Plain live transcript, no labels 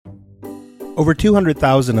Over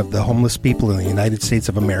 200,000 of the homeless people in the United States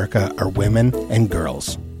of America are women and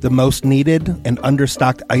girls. The most needed and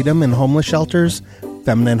understocked item in homeless shelters,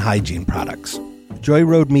 feminine hygiene products. Joy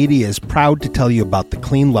Road Media is proud to tell you about the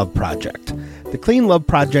Clean Love Project. The Clean Love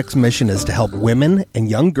Project's mission is to help women and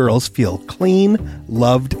young girls feel clean,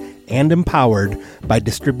 loved, and empowered by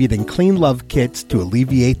distributing Clean Love kits to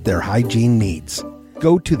alleviate their hygiene needs.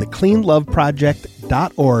 Go to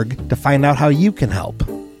thecleanloveproject.org to find out how you can help.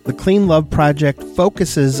 The Clean Love Project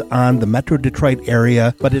focuses on the Metro Detroit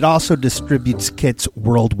area, but it also distributes kits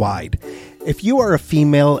worldwide. If you are a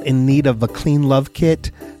female in need of a Clean Love kit,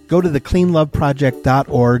 go to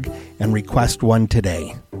thecleanloveproject.org and request one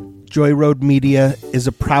today. Joy Road Media is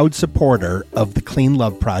a proud supporter of the Clean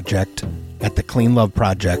Love Project at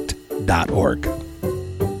thecleanloveproject.org.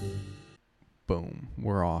 Boom.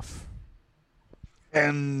 We're off.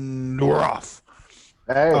 And we're off.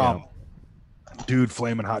 Hey. Dude,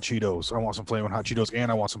 Flamin' Hot Cheetos. I want some Flamin' Hot Cheetos, and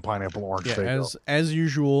I want some pineapple orange. Yeah, as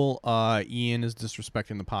usual, Ian is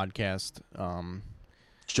disrespecting the podcast.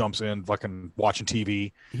 Jumps in, fucking watching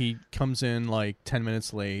TV. He comes in like 10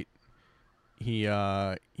 minutes late.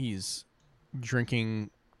 He's drinking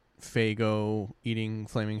Faygo, eating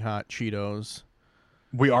Flaming Hot Cheetos.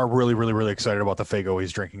 We are really, really, really excited about the Faygo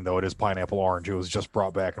he's drinking, though. It is pineapple orange. It was just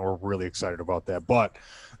brought back, and we're really excited about that. But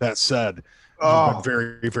that said, you've been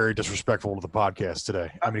very, very disrespectful to the podcast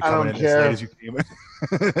today. I mean, coming in as late as you came in.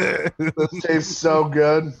 This tastes so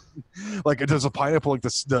good. Like, does a pineapple like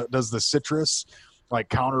this? Does the citrus like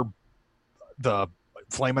counter the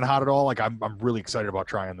Flamin' Hot at all? Like, I'm really excited about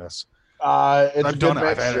trying this. It's I've a done good it.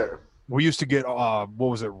 I've had it. mixture. We used to get what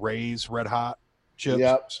was it? Ray's Red Hot chips.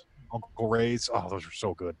 Yep. Uncle Ray's. Oh, those are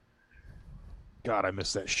so good. God, I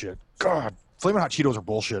miss that shit. God, Flamin' Hot Cheetos are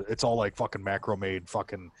bullshit. It's all like fucking macro made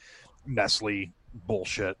fucking Nestle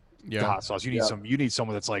bullshit. Yeah. Hot sauce. You need some. You need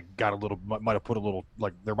someone that's like got a little. Might have put a little.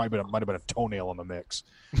 Like there might have been a toenail in the mix.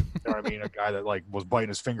 You know what I mean? A guy that like was biting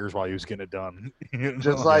his fingers while he was getting it done.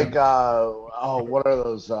 Just like what are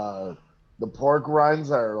those? The pork rinds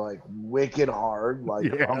that are like wicked hard,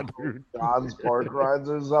 like Uncle John's pork rinds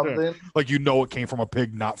or something. Like it came from a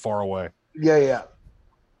pig not far away. Yeah.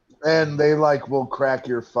 And they like will crack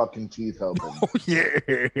your fucking teeth open. Oh, yeah,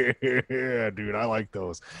 dude, I like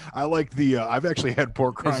those. I like the. I've actually had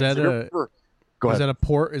pork rinds. Is that a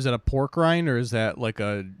pork rind, or is that like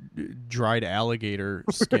a dried alligator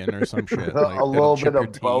skin or some shit? Like, a little bit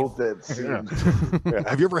of both. It seems. Yeah.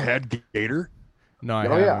 Have you ever had gator? No, I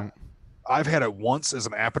haven't. Yeah. I've had it once as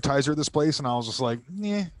an appetizer at this place, and I was just like,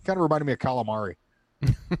 kind of reminded me of calamari.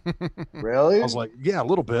 Really? I was like, yeah, a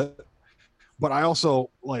little bit. But I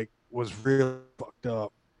also like was really fucked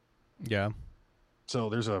up. Yeah.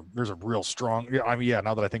 So there's a real strong. Yeah, I mean,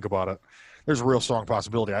 now that I think about it, there's a real strong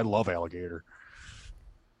possibility. I love alligator.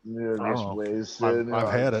 You're just wasted.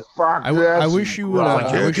 I've had it. Fuck I wish you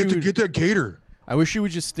would. Get that gator. I wish you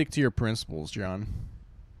would just stick to your principles, John.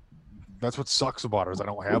 That's what sucks about it is I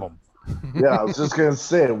don't have them. Yeah, I was just gonna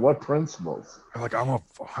say, what principles? Like I'm a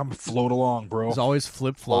float along, bro. He's always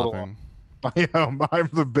flip flopping. I am. I'm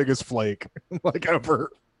the biggest flake like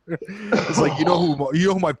ever. It's like you know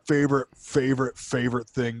who my favorite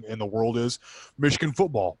thing in the world is? Michigan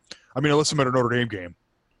football. I mean, I listen to a Notre Dame game.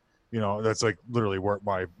 You know, that's like literally where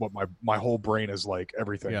my whole brain is like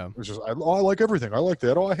everything. Yeah. It's just I like everything. I like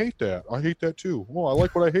that. Oh, I hate that. I hate that too. Oh, I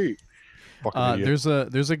like what I hate. There's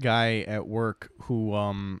a guy at work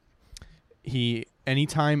who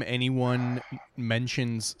anytime anyone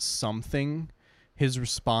mentions something, his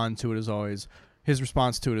response to it is always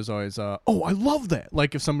oh, I love that.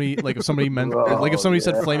 Like if somebody said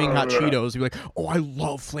flaming hot Cheetos, he'd be like, oh, I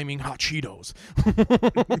love flaming hot Cheetos.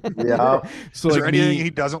 Yeah. is So like there anything he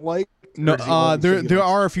doesn't like? No, there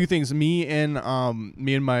are a few things. Me and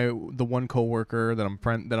the one coworker that I'm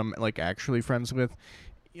like actually friends with,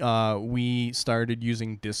 we started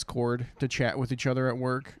using Discord to chat with each other at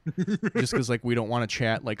work, just because like we don't want to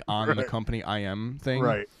chat like on the company IM thing.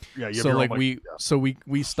 Right. Yeah. So like we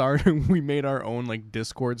started we made our own like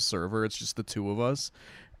Discord server. It's just the two of us,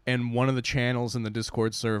 and one of the channels in the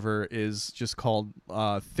Discord server is just called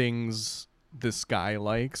things this guy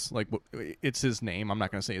likes. Like it's his name. I'm not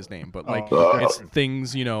gonna say his name, but like it's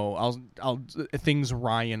things, I'll things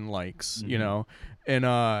Ryan likes,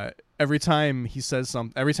 and every time he says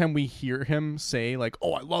something, every time we hear him say like,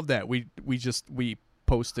 oh, I love that, we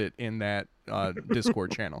post it in that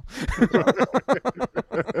Discord channel.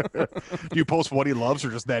 Do you post what he loves or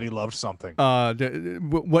just that he loves something?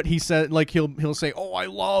 What he said, like he'll say, oh, I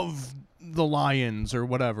love the Lions or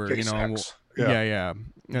whatever, Yeah.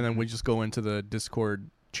 And then we just go into the Discord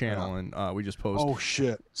channel and we just post. Oh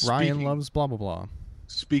shit! Ryan loves blah blah blah.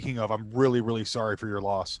 speaking of, I'm really, really sorry for your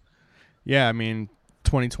loss. Yeah, I mean,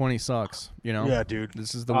 2020 sucks. You know. Yeah, dude.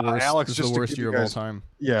 This is the worst. Alex, this is the worst year of all time.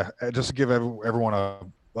 Yeah, just to give everyone a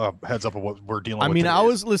heads up of what we're dealing with. I mean,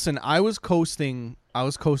 today. I was coasting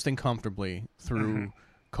comfortably through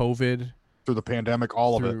COVID, through the pandemic,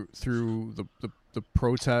 all of it, through the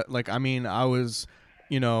protest. Like, I mean, I was,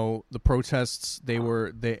 the protests.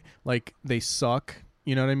 They suck.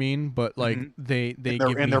 You know what I mean? But like they give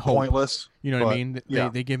me they're hope. Pointless. You know what I mean? Yeah.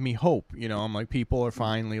 They give me hope. I'm like, people are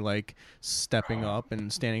finally like stepping up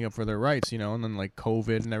and standing up for their rights. And then like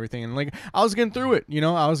COVID and everything, and like I was getting through it.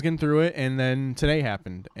 I was getting through it, and then today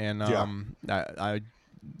happened, and I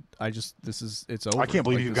just it's over. I can't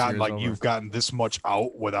believe like, you've gotten this much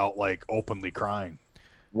out without like openly crying.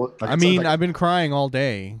 I mean, I've been crying all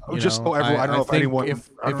day. Just so everyone, I don't know if anyone. If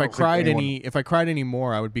I cried any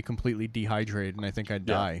more, I would be completely dehydrated, and I think I'd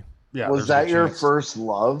die. Yeah. Was that your first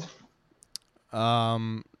love?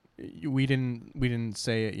 We didn't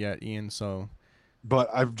say it yet, Ian. So, but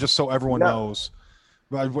I've just so everyone knows.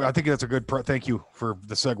 I think that's a good. Thank you for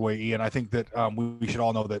the segue, Ian. I think that we should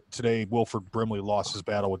all know that today Wilford Brimley lost his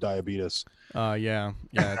battle with diabetes. Yeah.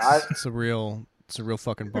 It's a real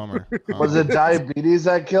fucking bummer. Was it diabetes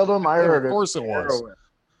that killed him? I heard it. Of course it was.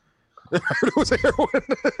 I heard it was heroin.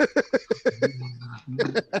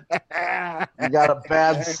 You got a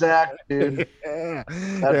bad sack, dude.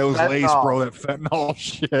 It was lace, bro. That fentanyl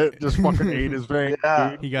shit just fucking ate his vein.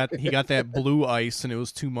 Yeah. He got that blue ice, and it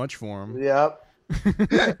was too much for him. Yep. He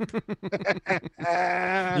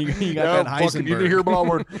got that Heisenberg. You didn't hear about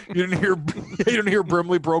when you didn't hear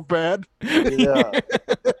Brimley broke bad. Yeah.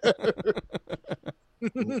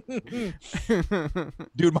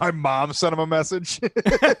 Dude, my mom sent him a message.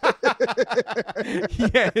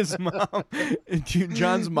 Yeah, his mom.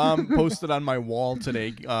 John's mom posted on my wall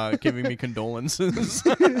today, giving me condolences.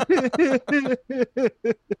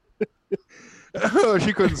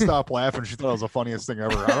 She couldn't stop laughing. She thought it was the funniest thing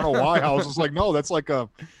ever. I don't know why. I was just like, no, this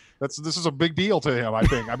is a big deal to him, I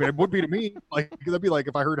think. I mean, it would be to me. Like, that'd be like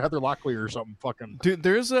if I heard Heather Locklear or something fucking. Dude,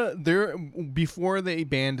 before they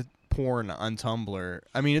banned porn on Tumblr.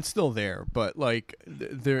 I mean, it's still there, but like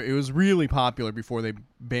it was really popular before they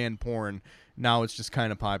banned porn. Now it's just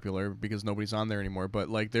kind of popular because nobody's on there anymore. But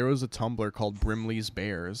like there was a Tumblr called Brimley's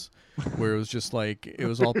Bears, where it was just like it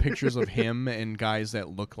was all pictures of him and guys that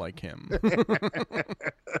look like him.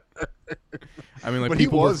 I mean, like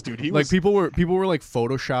people were like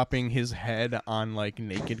photoshopping his head on like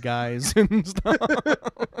naked guys and stuff.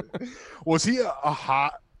 Was he a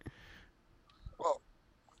hot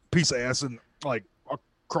piece of ass and like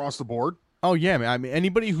across the board? Oh yeah, man. I mean,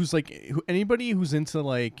 anybody who's into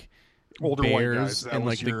like older bears white guys and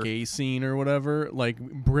like the gay scene or whatever, like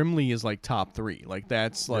Brimley is like top 3. Like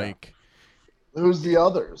that's like. Who's the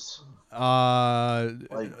others?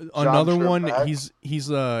 Like another one. He's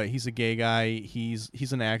a gay guy.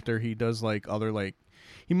 He's an actor. He does like other like.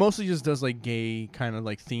 He mostly just does like gay kind of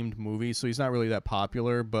like themed movies. So he's not really that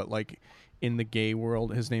popular, but like in the gay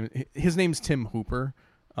world, his name's Tim Hooper.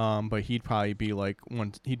 But he'd probably be like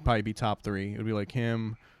he'd probably be top 3. It would be like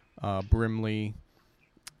him, Brimley,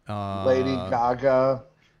 Lady Gaga.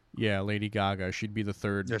 Yeah, Lady Gaga. She'd be the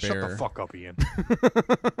third bear. Shut the fuck up, Ian.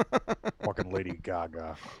 Fucking Lady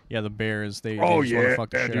Gaga. Yeah, the Bears. They oh just yeah, fuck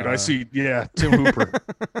the shit dude. out I of. see. Yeah, Tim Hooper.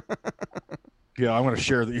 Yeah, I'm gonna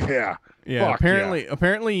share the. Yeah. Yeah. Fuck,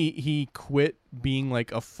 apparently he quit being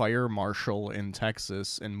like a fire marshal in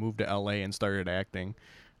Texas and moved to L.A. and started acting.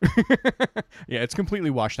 Yeah, it's completely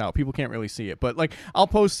washed out. People can't really see it, but like I'll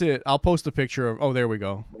post it. I'll post a picture of. Oh, there we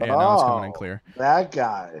go. Yeah, now it's coming in clear. That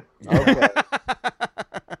guy. Okay.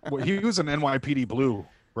 Well, he was an NYPD Blue,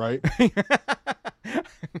 right?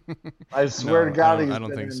 I swear to God, I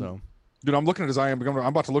don't think so. Dude, I'm looking at his IMDb. I'm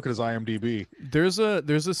about to look at his IMDb. There's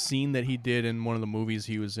a scene that he did in one of the movies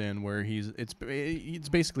he was in where it's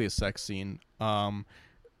basically a sex scene.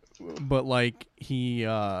 But like he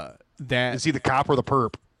that is he the cop or the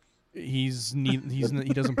perp? He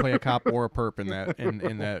doesn't play a cop or a perp in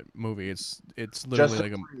that movie. It's literally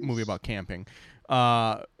like a movie about camping.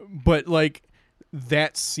 But like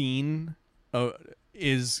that scene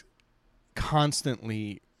is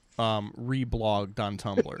constantly reblogged on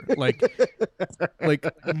Tumblr. like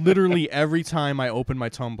literally every time I open my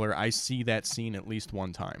Tumblr, I see that scene at least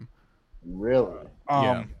one time. Really?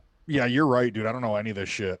 Yeah, you're right, dude. I don't know any of this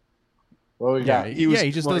shit. Well,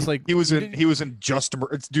 he just does like he was in Just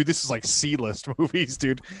dude. This is like C-list movies,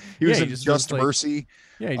 dude. He was in Just Mercy.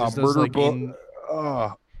 Yeah, he just does Murder like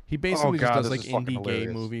Book. He basically just does like indie gay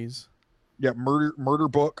hilarious. movies. Yeah, Murder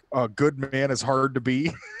Book. Good Man is Hard to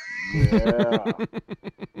Be. Yeah.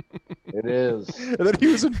 It is. And then he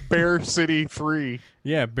was in Bear City 3.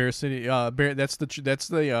 Yeah, Bear City. That's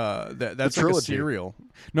like a trilogy. serial.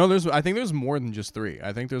 No, I think there's more than just 3.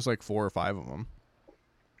 I think there's like 4 or 5 of them.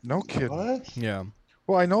 No kidding. What? Yeah.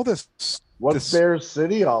 Well, I know this. What's Bear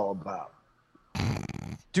City all about?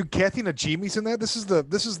 Dude, Kathy Najimy's in that. This is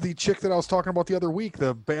the chick that I was talking about the other week.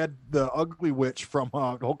 The ugly witch from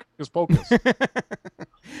Hocus Pocus.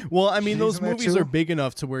 Well, I mean, She's those in that movies too? are big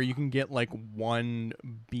enough to where you can get like one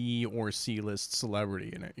B or C list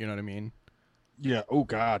celebrity in it. You know what I mean? Yeah. Oh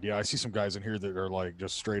God. Yeah. I see some guys in here that are like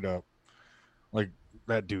just straight up, like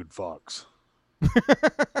that dude fucks.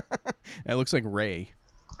 It looks like Ray.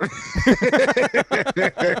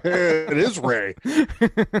 It is Ray.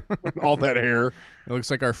 All that hair. It looks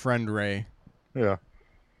like our friend Ray. Yeah.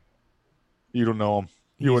 You don't know him.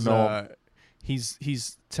 You would know him.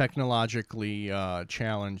 He's technologically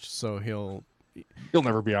challenged, so he'll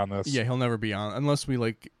Never be on this. Yeah, he'll never be on unless we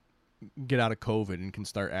like get out of COVID and can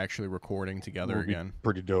start actually recording together Would be again.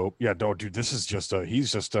 Pretty dope. Yeah, dude, this is just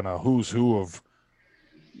he's just done a who's who of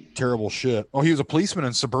terrible shit. Oh, he was a policeman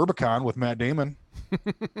in Suburbicon with Matt Damon.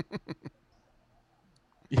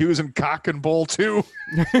 He was in Cock and Bull too.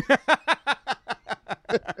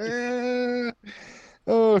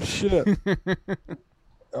 Oh shit.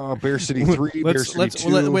 Bear City 3, Bear City 2.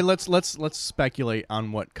 Let's speculate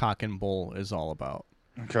on what Cock and Bull is all about.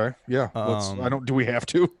 Okay. Yeah. Do we have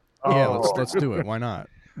to? Yeah, Oh. let's do it. Why not?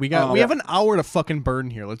 We have an hour to fucking burn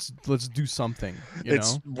here. Let's do something. You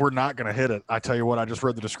know? We're not gonna hit it. I tell you what, I just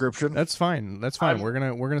read the description. That's fine. We're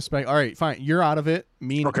gonna spec. All right, fine. You're out of it.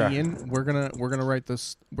 Me and Okay. Ian, we're gonna write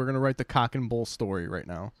this. We're gonna write the Cock and Bull story right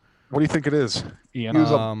now. What do you think it is, Ian? He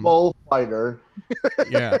was a bullfighter.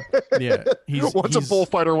 Yeah. One's a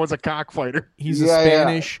bullfighter, one's a cockfighter. He's a Yeah,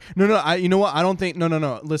 Spanish. No. You know what? I don't think.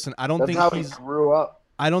 No. Listen, I don't That's think how he's. he grew up.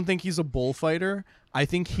 I don't think he's a bullfighter. I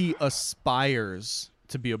think he aspires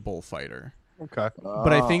to be a bullfighter. Okay.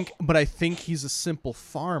 But I think he's a simple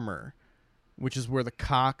farmer, which is where the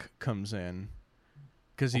cock comes in,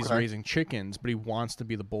 because he's Okay. raising chickens, but he wants to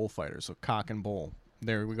be the bullfighter. So cock and bull.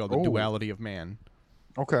 There we go. The Oh. duality of man.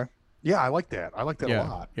 Okay. Yeah, I like that. I like that a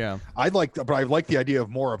lot. Yeah. I like the idea of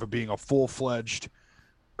more of it being a full-fledged.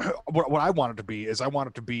 What I want it to be is I want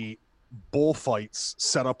it to be bullfights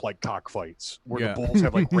set up like cockfights, where Yeah. the bulls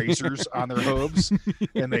have like razors on their hooves,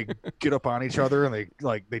 and they get up on each other and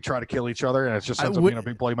they try to kill each other, and it just ends up being a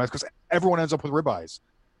big bloody mess because everyone ends up with ribeyes.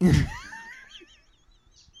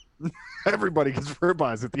 Everybody gets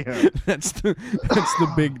ribeyes at the end.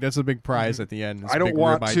 That's a big prize at the end. It's I a don't big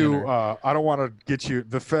want ribeye to. dinner. I don't want to get you.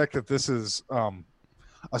 The fact that this is a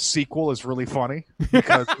sequel is really funny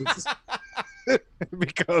because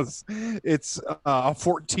it's a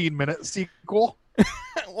 14-minute sequel.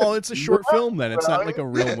 Well, it's a short film then. It's not like a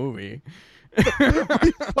real movie.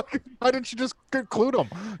 Why didn't you just conclude them?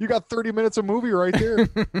 You got 30 minutes of movie right there.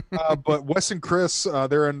 But Wes and Chris,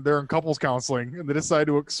 they're in couples counseling, and they decide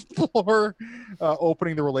to explore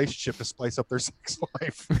opening the relationship to spice up their sex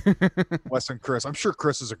life. Wes and Chris. I'm sure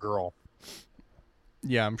Chris is a girl.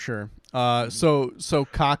 Yeah, I'm sure. So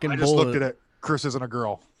cock and I just bull. looked at it. Chris isn't a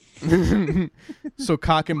girl. So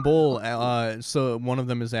cock and bull. So one of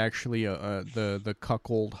them is actually the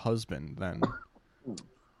cuckold husband. Then.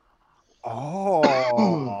 Oh,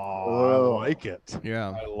 I like it.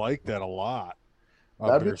 Yeah. I like that a lot.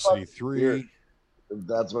 That'd be Bear fun City to 3. hear. If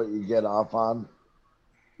that's what you get off on.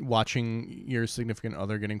 Watching your significant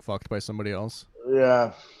other getting fucked by somebody else.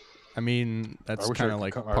 Yeah. I mean, that's I wish I kind of could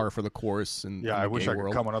like co- par for the course. In Yeah, in I the wish gay I could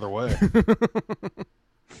world. come another way.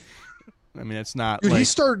 I mean, it's not Dude, like. he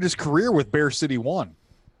started his career with Bear City 1.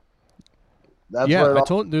 That's Yeah, where it I all-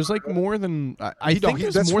 told. There's like more than. I think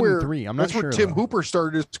there's that's more where, than 3. I'm not that's sure. where Tim though. Hooper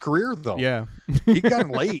started his career, though. Yeah. He got in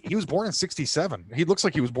late. He was born in 67. He looks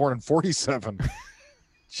like he was born in 47.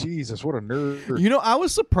 Jesus, what a nerd. You know, I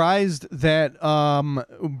was surprised that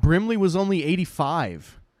Brimley was only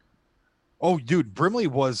 85. Oh, dude, Brimley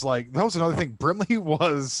was like, that was another thing. Brimley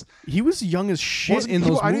was. He was young as shit wasn't- in he-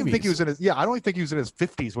 those I movies. didn't think he was in his. Yeah, I don't think he was in his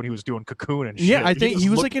 50s when he was doing Cocoon and shit. Yeah, I think he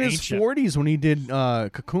was like looked in his ancient. 40s when he did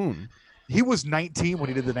Cocoon. He was 19 when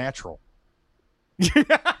he did The Natural.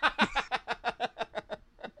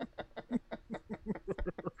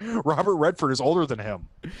 Robert Redford is older than him.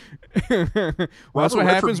 Well, that's Robert what Redford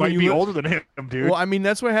happens might when you be li- older than him, dude. Well, I mean,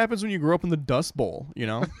 that's what happens when you grow up in the Dust Bowl, you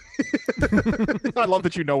know? I love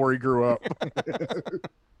that you know where he grew up.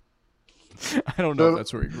 I don't know if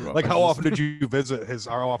that's where he grew up. Like, I how just- often did you visit his?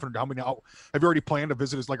 How often? How many? Have you already planned to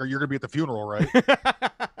visit his? Like, are you going to be at the funeral, right?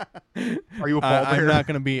 Are you a I'm not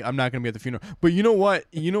gonna be at the funeral. But you know what?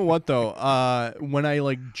 Though, when I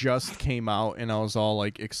like just came out and I was all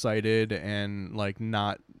like excited and like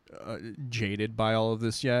not jaded by all of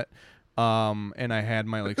this yet, and I had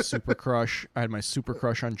my like super crush. I had my super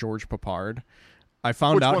crush on George Papard. I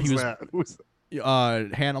found Which out one's he was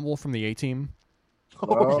that? Hannibal from the A-Team.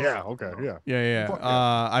 Oh yeah, okay, yeah. Yeah. Fuck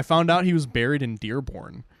yeah. I found out he was buried in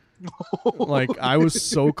Dearborn. Like I was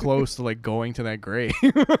so close to like going to that grave.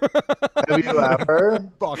 Have you ever?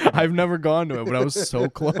 I've never gone to it, but I was so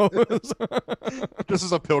close. This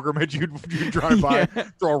is a pilgrimage. You'd drive by,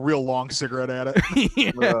 throw a real long cigarette at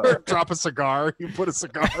it, drop a cigar. You put a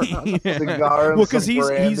cigar on. Cigar and well, because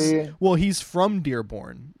brandy. he's from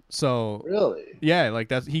Dearborn, so Really? yeah, like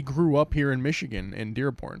that. He grew up here in Michigan in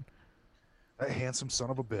Dearborn. That handsome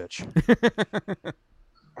son of a bitch.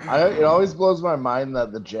 It always blows my mind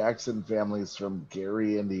that the Jackson family's from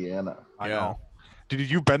Gary, Indiana. I know.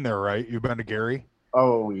 You've been there, right? You've been to Gary?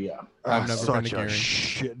 Oh yeah. I've never been to Such a Gary.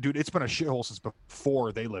 shit, dude. It's been a shithole since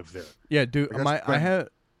before they lived there. Yeah, dude. Like, I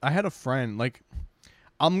had a friend like.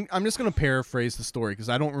 I'm just gonna paraphrase the story because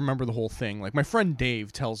I don't remember the whole thing. Like my friend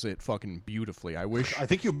Dave tells it fucking beautifully. I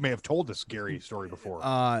think you may have told this Gary story before.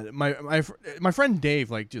 My friend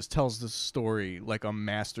Dave like just tells this story like a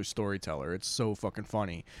master storyteller. It's so fucking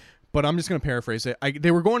funny. But I'm just gonna paraphrase it.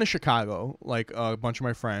 They were going to Chicago, like a bunch of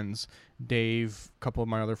my friends, Dave, a couple of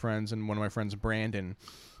my other friends, and one of my friends, Brandon.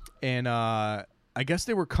 And I guess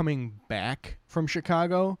they were coming back from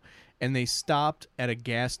Chicago. And they stopped at a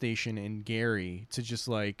gas station in Gary to just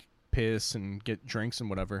like piss and get drinks and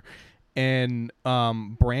whatever. And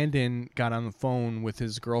Brandon got on the phone with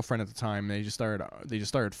his girlfriend at the time. They just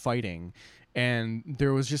started fighting, and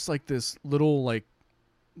there was just like this little like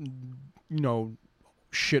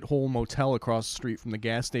shithole motel across the street from the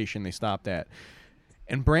gas station they stopped at.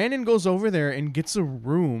 And Brandon goes over there and gets a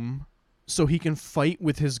room so he can fight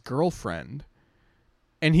with his girlfriend.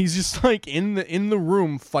 And he's just like in the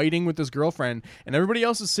room fighting with his girlfriend, and everybody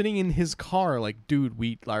else is sitting in his car. Like, dude,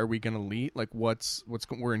 are we gonna leave? Like,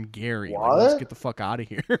 we're in Gary. Like, let's get the fuck out of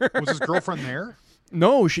here. Was his girlfriend there?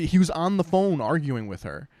 No, he was on the phone arguing with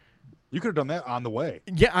her. You could have done that on the way.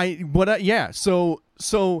 Yeah,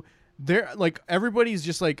 So there, like, everybody's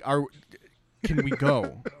just like, can we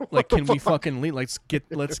go? Like, can we fucking leave? Let's get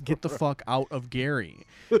the fuck out of Gary.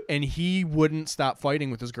 And he wouldn't stop fighting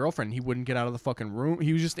with his girlfriend. He wouldn't get out of the fucking room.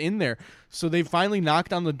 He was just in there. So they finally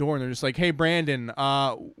knocked on the door and they're just like, "Hey, Brandon,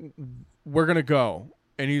 we're gonna go."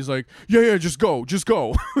 And he's like, "Yeah, just go."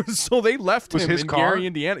 So they left him in Gary,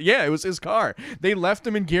 Indiana. Yeah, it was his car. They left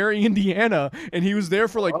him in Gary, Indiana, and he was there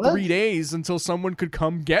for like 3 days until someone could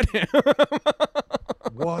come get him.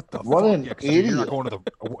 What the fuck? What an idiot. You're not going to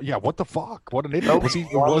the what the fuck? What an idiot. Was he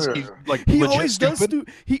like he legit always stupid?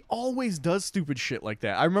 He always does stupid shit like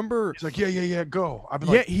that. I remember he's like, yeah, go.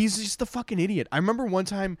 He's just a fucking idiot. I remember one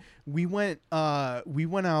time we went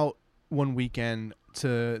out one weekend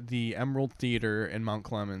to the Emerald Theater in Mount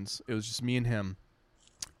Clemens. It was just me and him.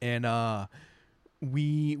 And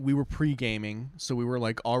we were pre-gaming, so we were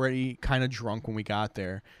like already kind of drunk when we got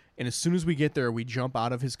there. And as soon as we get there, we jump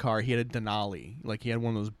out of his car. He had a Denali. Like, he had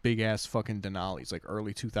one of those big-ass fucking Denalis, like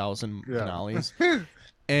early 2000 Denalis.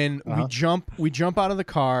 And we jump out of the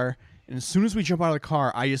car, and as soon as we jump out of the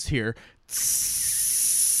car, I just hear...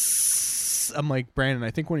 I'm like, "Brandon,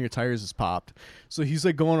 I think one of your tires is popped." So he's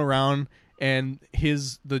like going around, and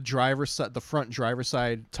the front driver's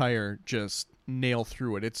side tire just nailed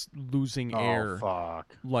through it. It's losing air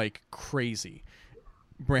like crazy.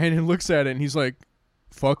 Brandon looks at it, and he's like,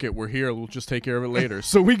 "Fuck it, we're here. We'll just take care of it later."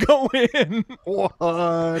 So we go in.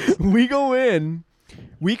 What? We go in.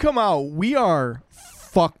 We come out. We are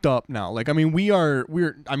fucked up now. Like, I mean,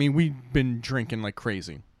 we've been drinking like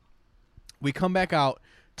crazy. We come back out,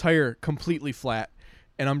 tire completely flat,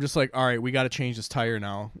 and I'm just like, "All right, we got to change this tire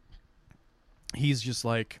now." He's just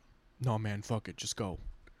like, "No, man, fuck it, just go."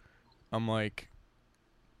 I'm like,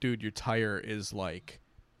 "Dude, your tire is like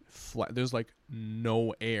flat. There's like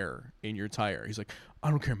no air in your tire." He's like, "I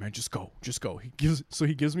don't care, man. Just go. He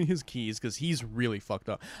gives me his keys because he's really fucked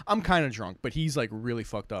up. I'm kind of drunk, but he's like really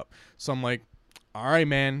fucked up. So I'm like, "All right,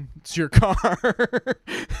 man, it's your car."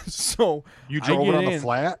 So you drove it on the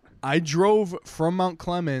flat? I drove from Mount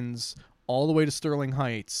Clemens all the way to Sterling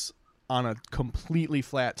Heights on a completely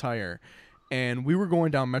flat tire. And we were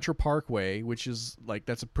going down Metro Parkway, which is like,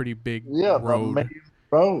 that's a pretty big road.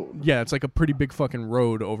 Yeah, it's like a pretty big fucking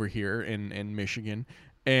road over here in Michigan.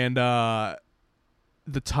 And the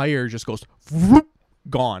tire just goes whoop,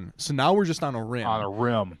 gone. So now we're just on a rim. On a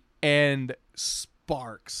rim. And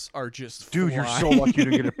sparks are just Dude, you're so flying. lucky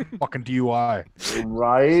to get a fucking DUI.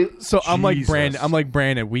 Right? So I'm like, Jesus.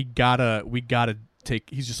 Brandon, we gotta take.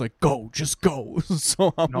 He's just like, just go.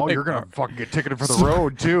 So I'm No, like, you're gonna fucking get ticketed for the So-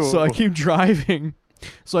 road too. So I keep driving.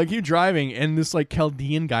 And this like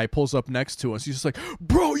Chaldean guy pulls up next to us. He's just like,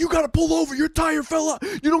 "Bro, you gotta pull over. Your tire fell out.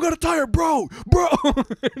 You don't got a tire, bro."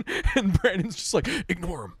 And Brandon's just like,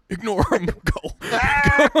 ignore him, go."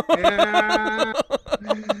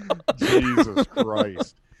 Jesus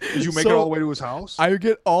Christ! Did you make it So- all the way to his house? I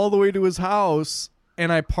get all the way to his house,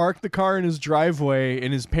 and I park the car in his driveway,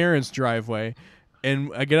 in his parents' driveway.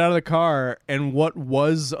 And I get out of the car, and what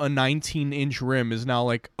was a 19-inch rim is now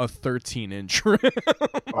like a 13-inch rim.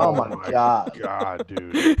 Oh my God. God,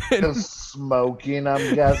 dude! Just smoking,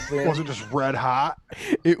 I'm guessing. Was it just red hot?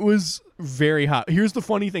 It was very hot. Here's the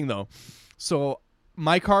funny thing, though. So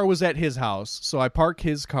my car was at his house. So I park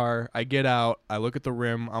his car. I get out. I look at the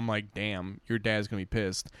rim. I'm like, damn, your dad's going to be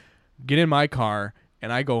pissed. Get in my car,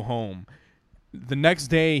 and I go home. The next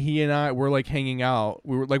day, he and I were like hanging out.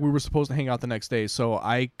 We were supposed to hang out the next day. So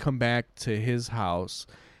I come back to his house,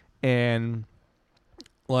 and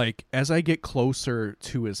like as I get closer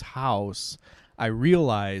to his house, I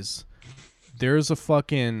realize there's a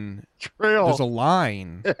line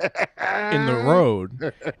in the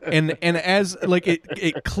road, and as like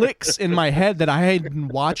it clicks in my head that I had been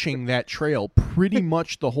watching that trail pretty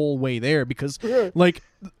much the whole way there, because like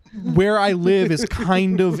where I live is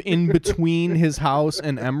kind of in between his house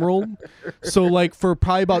and Emerald. So like for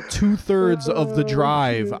probably about 2/3 of the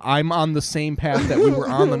drive, I'm on the same path that we were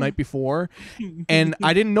on the night before. And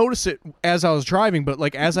I didn't notice it as I was driving, but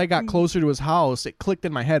like as I got closer to his house, it clicked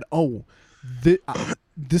in my head, oh,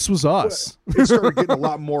 this was us. It started getting a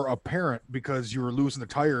lot more apparent because you were losing the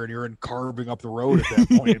tire and you're carving up the road at that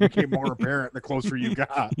point. It became more apparent the closer you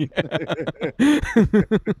got.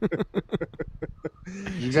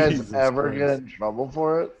 Did you guys Jesus ever Christ. get in trouble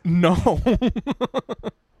for it? No.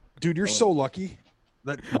 Dude, you're so lucky.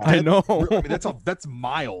 I know. I mean, that's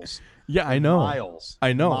miles. Yeah, I know. Miles.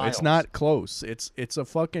 I know. Miles. It's not close. It's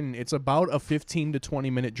about a 15 to 20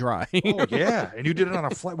 minute drive. Oh yeah, and you did it on a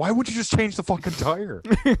flight. Why would you just change the fucking tire?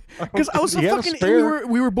 Because I was so You had a fucking. spare.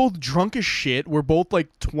 We were both drunk as shit. We're both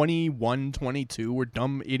like 21, 22. We're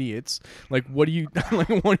dumb idiots. Like, what do you I'm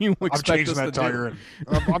expect changing us that to tire. do?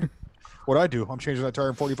 And what I do? I'm changing that tire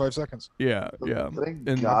in 45 seconds. Yeah. Thank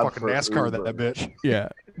And God Fucking for NASCAR Uber. that bitch. Yeah.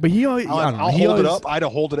 But he always. I don't know, I'll he hold it always- up. I'd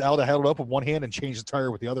have held it up with one hand and change the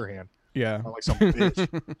tire with the other hand. Yeah. I'm like some bitch.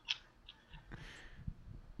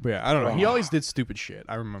 But yeah, I don't know. He Oh. always did stupid shit.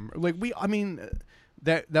 I remember. Like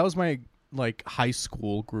that was my like high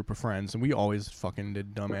school group of friends, and we always fucking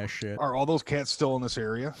did dumbass shit. Are all those cats still in this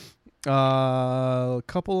area? A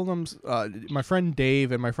couple of them. My friend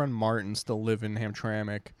Dave and my friend Martin still live in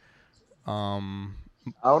Hamtramck. I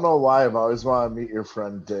don't know why I've always wanted to meet your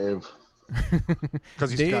friend Dave.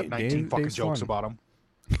 Because he's Dave- got 19 fucking Dave's jokes fun. about him.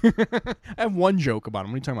 I have one joke about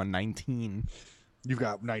him. What are you talking about? 19. You've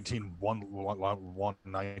got 19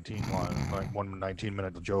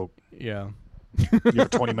 minute joke. Yeah. You have a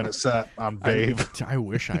 20-minute set on Dave. I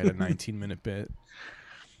wish I had a 19-minute bit.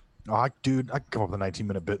 Oh, dude, I can come up with a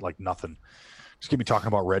 19-minute bit like nothing. Just get me talking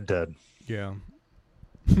about Red Dead. Yeah.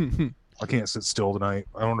 I can't sit still tonight.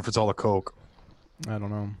 I don't know if it's all the coke. I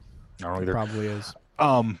don't know. I don't know It either. probably is. It's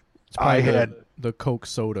I probably had the Coke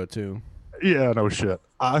soda too. yeah, no shit.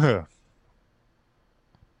 I'm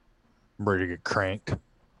ready to get cranked. I'm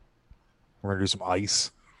ready to do some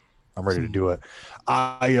ice. I'm ready to do it.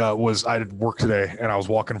 I had work today and I was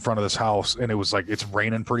walking in front of this house and it was like it's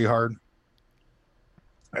raining pretty hard.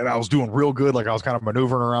 And I was doing real good, like I was kind of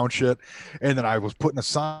maneuvering around shit. And then I was putting a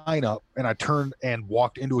sign up and I turned and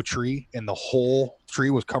walked into a tree and the whole tree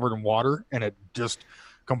was covered in water and it just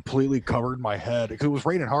completely covered my head because it was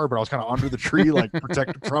raining hard, but I was kind of under the tree, like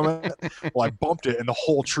protected from it. Well, I bumped it and the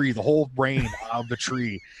whole rain of the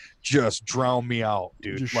tree just drowned me out,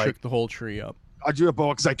 dude. Just like shook the whole tree up. I do it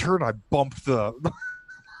because I turned, I bumped the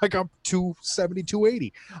like I'm 270,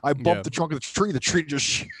 280. I bumped Yeah. the trunk of the tree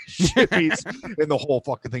just shimmies, and the whole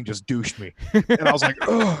fucking thing just douched me. And I was like,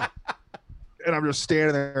 ugh. And I'm just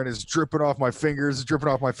standing there and it's dripping off my fingers, it's dripping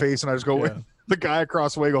off my face, and I just go, Yeah. the guy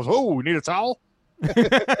across the way goes, "Oh, we need a towel?"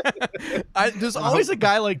 There's always a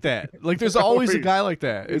guy like that. Like there's always a guy like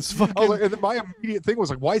that. It's I was fucking like, and then my immediate thing was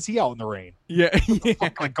like, why is he out in the rain? yeah. Yeah.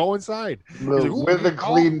 Like, go inside. like, "Ooh, With a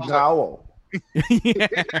clean I was like, towel. Yeah.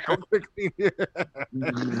 Go quickly.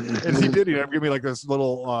 And he did. He had to give me like this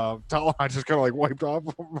little towel. I just kind of like wiped off.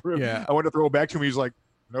 Yeah. I went to throw it back to him. He's like,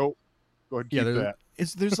 "Nope, go ahead and Yeah, keep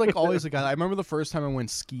that." there's like always a guy. I remember the first time I went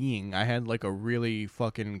skiing, I had like a really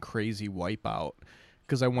fucking crazy wipeout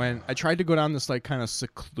because I tried to go down this like kind of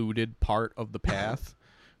secluded part of the path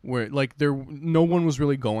where like no one was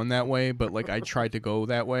really going that way, but like I tried to go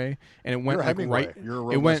that way, and it went like right. You're a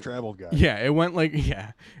road less traveled guy. Yeah, it went like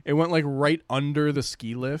right under the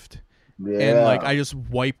ski lift. Yeah. And like I just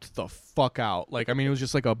wiped the fuck out. Like I mean, it was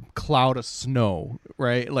just like a cloud of snow,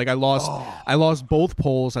 right? Like I lost both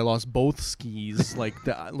poles, I lost both skis, like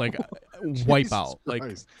wipe out, like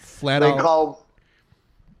flat out.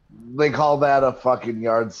 They call that a fucking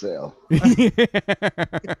yard sale. Dude,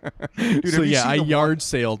 so yeah, I yard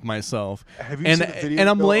sailed myself. Have you seen the video? And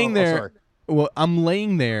I'm laying there. Well, I'm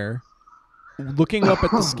laying there, looking up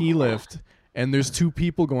at the ski lift. And there's two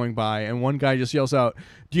people going by, and one guy just yells out,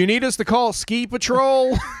 "Do you need us to call ski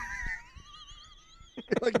patrol?"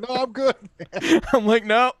 Like, no, I'm good. I'm like,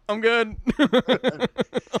 no, I'm good.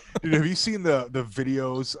 Dude, have you seen the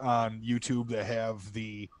videos on YouTube that have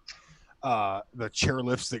the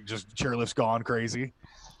chairlifts gone crazy?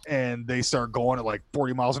 And they start going at like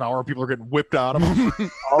 40 miles an hour. People are getting whipped out of them.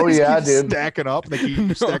 Oh yeah, dude. Stacking up. They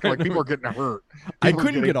keep stacking. Like people are getting hurt. I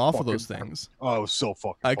couldn't get off of those things. Oh, it was so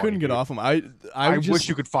fucking I funny, couldn't get dude. off them. I wish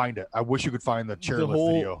you could find it. I wish you could find the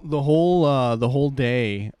chairlift video. The whole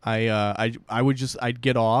day, I'd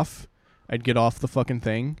get off the fucking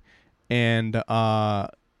thing, and I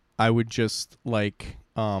would just like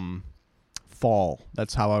fall.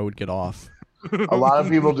 That's how I would get off. A lot of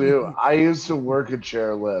people do. I used to work a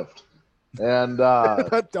chairlift, and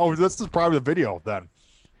oh, this is probably the video then.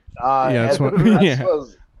 Yeah, that's what. Yeah.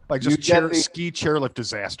 Like just ski chairlift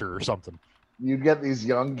disaster or something. You'd get these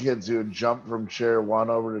young kids who would jump from chair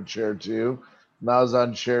 1 over to chair 2, and I was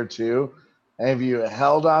on chair 2, and if you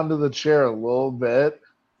held onto the chair a little bit,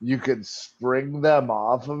 you could spring them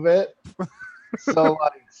off of it. So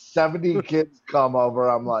like 70 kids come over.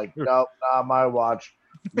 I'm like, nope, not my watch.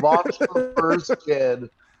 Launch the first kid,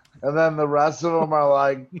 and then the rest of them are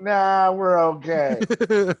like, nah, we're okay.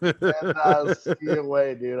 And ski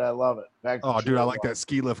away, dude. I love it. Dude, I like that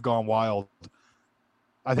ski lift gone wild.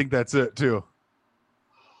 I think that's it too.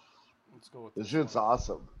 Let's go with this shit's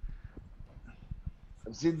awesome.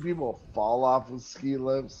 I've seen people fall off of ski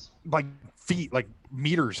lifts. Like feet, like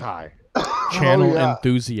meters high. Channel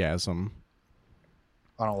enthusiasm.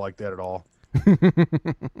 I don't like that at all.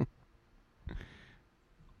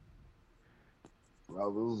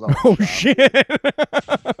 Oh shit!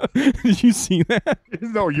 Did you see that?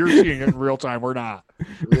 No, you're seeing it in real time. We're not.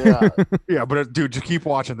 Yeah. Yeah, but dude, just keep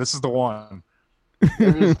watching. This is the one.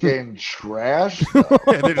 They're just getting trashed.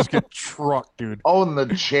 Yeah, they just get trucked, dude. Oh, and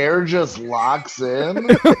the chair just locks in.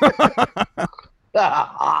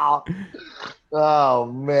 Oh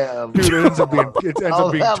man, dude, it ends up being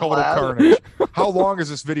total carnage. How long is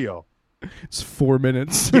this video? It's 4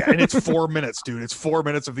 minutes. Yeah, and it's 4 minutes, dude. It's 4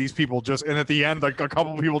 minutes of these people just, and at the end, like a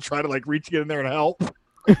couple of people try to like reach in there and help.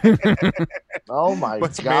 Oh my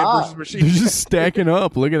God! Man versus machine. They're just stacking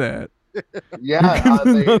up. Look at that. Yeah,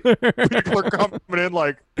 people are coming in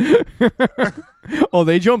like. Oh,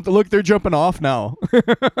 they jumped. Look, they're jumping off now. Yeah,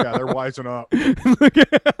 they're wising up.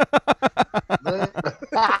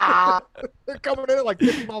 They're coming in at like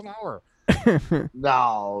 50 miles an hour.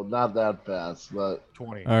 No, not that fast, but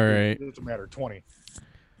 20. All right. It doesn't matter. 20.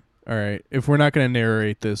 All right. If we're not gonna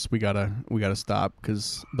narrate this, we gotta stop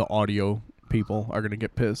because the audio people are gonna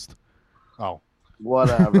get pissed. Oh,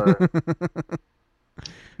 whatever.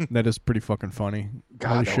 That is pretty fucking funny.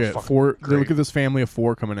 God, holy shit! Look at this family of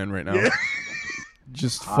 4 coming in right now. Yeah.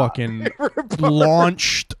 Just fucking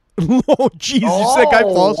launched. Oh Jesus! That guy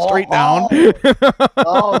falls straight down.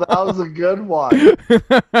 Oh, that was a good one. Dude,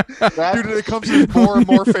 it comes with more and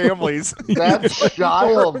more families. That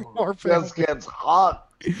child just gets hot.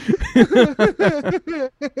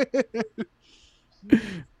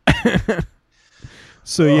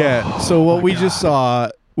 So what we just saw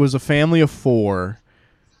was a family of 4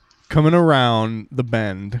 coming around the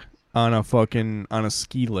bend on a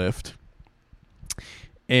ski lift,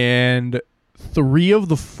 and 3 of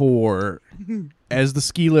the 4, as the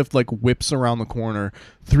ski lift like whips around the corner,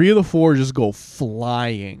 3 of the 4 just go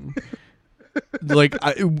flying. Like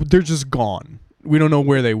they're just gone. We don't know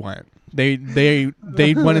where they went. They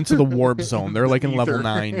went into the warp zone. They're like in level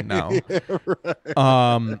 9 now. Yeah,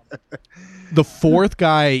 right. The 4th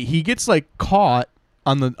guy, he gets like caught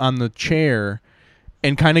on the chair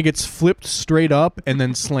and kind of gets flipped straight up and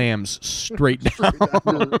then slams straight down.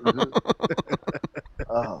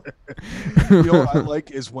 Oh. You know what I like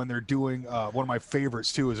is when they're doing one of my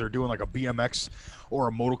favorites too is they're doing like a BMX or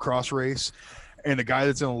a motocross race, and the guy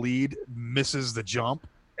that's in the lead misses the jump,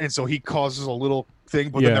 and so he causes a little thing,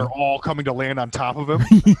 but then Yeah. they're all coming to land on top of him.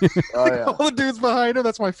 Oh yeah. All the dudes behind him.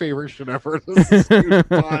 That's my favorite shit ever. This is a huge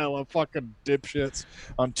pile of fucking dipshits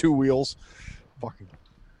on 2 wheels. Fucking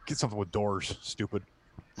get something with doors, stupid.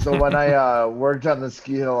 So when I worked on the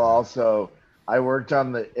ski hill, also I worked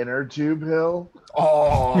on the inner tube hill.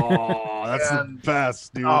 Oh, that's And- the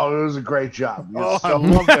best, dude. Oh, it was a great job. It was Oh, I so,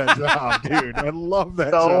 love that job, dude. I love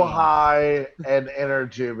that so job. high and inner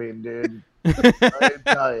tubing, dude. I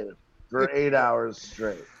tell you, for 8 hours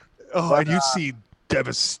straight. Oh, But, and you see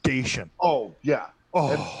devastation. Oh yeah.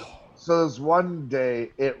 Oh, So this one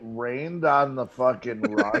day it rained on the fucking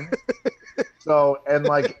run. So and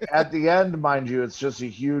like at the end, mind you, it's just a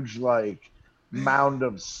huge like mound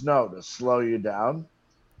of snow to slow you down,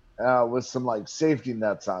 with some like safety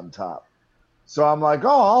nets on top. So I'm like,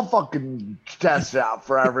 oh, I'll fucking test it out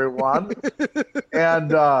for everyone.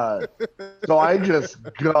 And so I just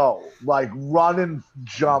go like run and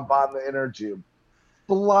jump on the inner tube,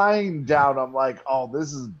 flying down. I'm like, oh,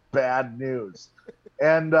 this is bad news.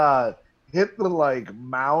 And hit the like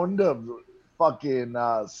mound of fucking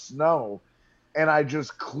snow, and I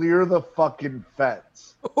just clear the fucking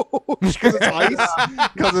fence. because it's ice.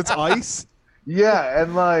 Because it's ice. Yeah,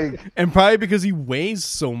 and like, And probably because he weighs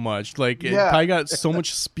so much, like it Yeah. probably got so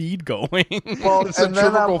much speed going. well, It's and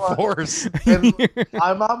then I'm, centrifugal force. and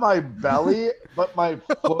I'm on my belly, but my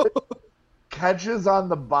foot catches on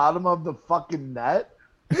the bottom of the fucking net.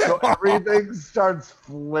 So everything starts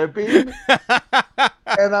flipping.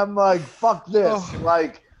 And I'm like, fuck this. Oh.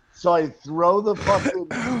 Like, so I throw the fucking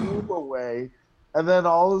tube away. And then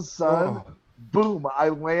all of a sudden, Oh. boom, I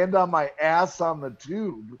land on my ass on the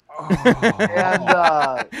tube. Oh.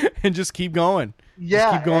 And And just keep going.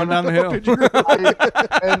 yeah. Keep going and down the hill.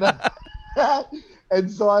 and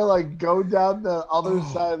so I like go down the other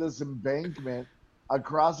side of this embankment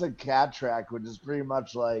across a cat track, which is pretty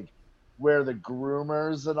much like where the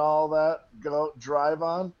groomers and all that go drive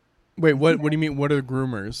on. Wait, what do you mean? What are the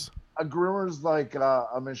groomers? A groomer's like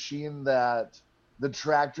a machine that the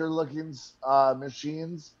tractor looking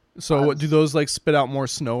machines. So what, do those like spit out more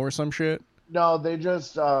snow or some shit? No, they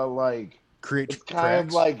just like Create it's kind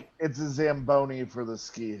of tracks. like it's a Zamboni for the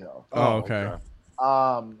ski hill. Oh, okay.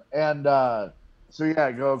 And so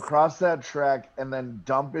yeah, go across that track and then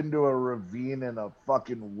dump into a ravine in a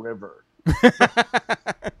fucking river.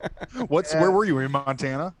 Where were you in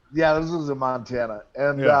Montana? Yeah, this was in Montana,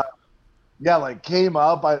 and Yeah. yeah, like came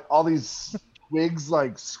up, all these twigs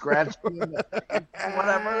like scratched me in the face or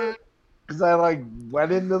whatever, because I like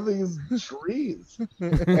went into these trees,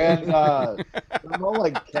 and they're all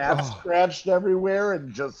like cats Oh. scratched everywhere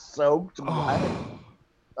and just soaked wet. Oh,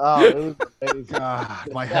 Oh, it was amazing. God,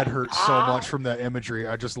 my head hurts so much from that imagery.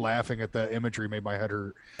 I just laughing at that imagery made my head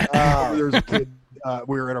hurt. Oh, There was a kid.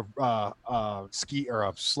 We were at a ski or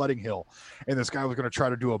a sledding hill, and this guy was going to try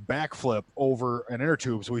to do a backflip over an inner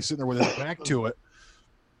tube. So he's sitting there with his back to it,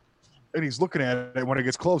 and he's looking at it. And when it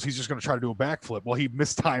gets close, he's just going to try to do a backflip. Well, he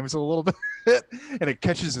mistimes a little bit, and it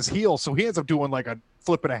catches his heel. So he ends up doing like a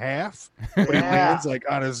flip and a half, but he Yeah. lands like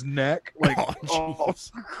on his neck, like Oh, all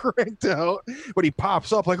cranked out. But he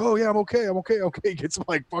pops up like, "Oh yeah, I'm okay. He gets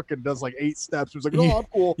like fucking does like 8 steps. He's like, "Oh, I'm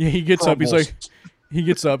cool." Yeah, he gets up. He's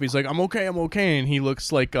Crumbles. like, I'm okay, and he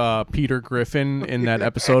looks like Peter Griffin in that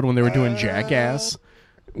episode when they were doing Jackass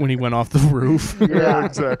when he went off the roof. Yeah,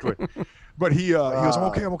 exactly. But he goes,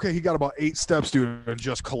 I'm okay. He got about 8 steps, dude, and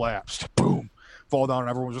just collapsed. Boom, fall down, and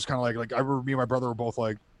everyone was just kind of like I remember me and my brother were both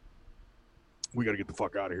like, we got to get the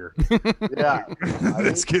fuck out of here. yeah.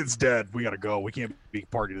 This kid's dead. We got to go. We can't be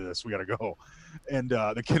party to this. We got to go. And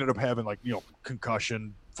the kid ended up having like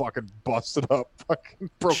concussion, fucking busted up, fucking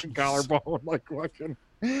broken collarbone, like fucking.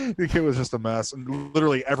 The kid was just a mess, and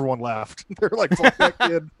literally everyone left. They're like, "Fuck that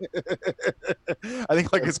kid." I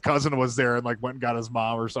think like his cousin was there and like went and got his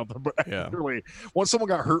mom or something. But Yeah. literally, once someone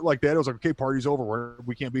got hurt like that, it was like, "Okay, party's over.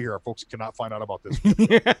 We can't be here. Our folks cannot find out about this.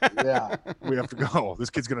 Yeah. We have to go.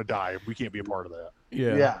 This kid's gonna die. We can't be a part of that."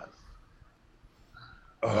 Yeah.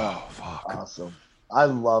 Oh fuck! Awesome. I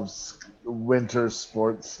love winter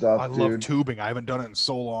sports stuff, I dude. love tubing. I haven't done it in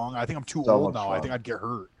so long. I think I'm too So old much now. I fun. think I'd get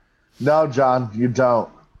hurt. No, John, you don't.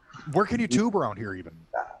 Where can you tube around here even?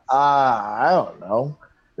 I don't know.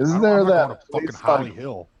 Isn't there I'm not going that to fucking place Holly like-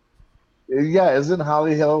 Hill? Yeah, isn't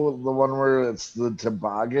Holly Hill the one where it's the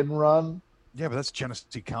toboggan run? Yeah, but that's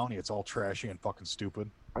Genesee County. It's all trashy and fucking stupid.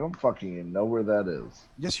 I don't fucking even know where that is.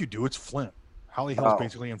 Yes, you do. It's Flint. Holly Hill's Oh.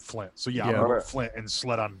 basically in Flint. So yeah, Yeah. I'm going to Flint and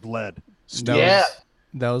sled on lead. That Yeah.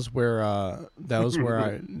 that was where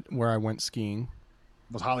I went skiing.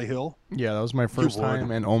 Was Holly Hill? Yeah, that was my first would.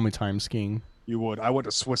 time and only time skiing. You would. I went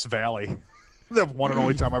to Swiss Valley. The one and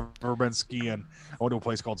only time I've ever been skiing. I went to a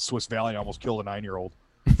place called Swiss Valley. I almost killed a 9-year-old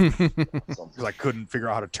because I couldn't figure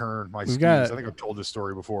out how to turn my skis. I think I've told this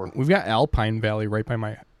story before. We've got Alpine Valley right by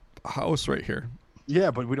my house right here.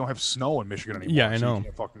 Yeah, but we don't have snow in Michigan anymore. Yeah, I know. So you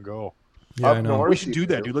can't fucking go. Yeah, Up I know. north, We should do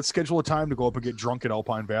that, dude. Let's schedule a time to go up and get drunk at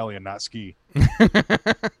Alpine Valley and not ski.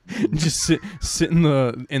 Just sit in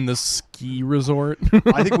the ski resort.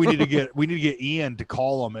 I think we need to get Ian to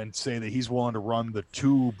call him and say that he's willing to run the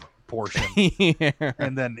tube portion. Yeah.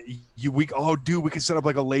 And then we can set up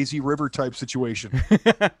like a lazy river type situation.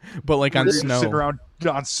 But like on You're just snow. sitting around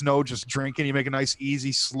on snow, just drinking. You make a nice,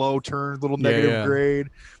 easy, slow turn, little negative grade.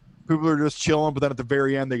 People are just chilling, but then at the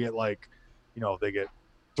very end, they get they get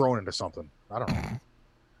thrown into something. I don't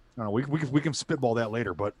know. We can spitball that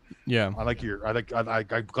later, but Yeah.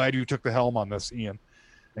 I'm glad you took the helm on this, Ian,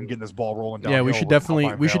 and getting this ball rolling down. Yeah, we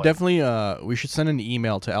should send an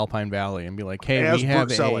email to Alpine Valley and be like, "Hey,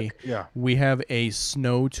 we have a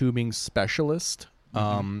snow tubing specialist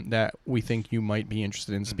that we think you might be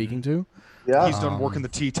interested in speaking to." Yeah. He's done work in the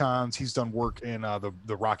Tetons. He's done work in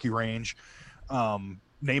the Rocky Range.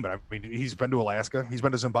 Name it. I mean, he's been to Alaska. He's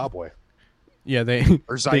been to Zimbabwe. Yeah,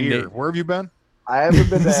 or Zaire. Where have you been? I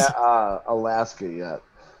haven't been to Alaska yet.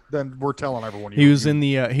 Then we're telling everyone. He was in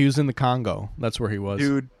the Congo. That's where he was.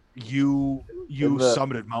 Dude, you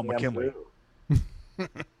summited Mount Yeah, McKinley.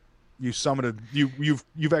 You summited.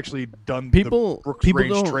 You've actually done People- the Brooks people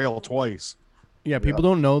Range don't- Trail twice. Yeah, people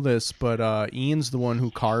don't know this, but Ian's the one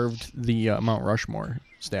who carved the Mount Rushmore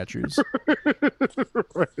statues.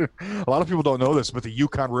 A lot of people don't know this, but the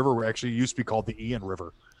Yukon River actually used to be called the Ian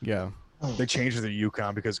River. Yeah. They changed it to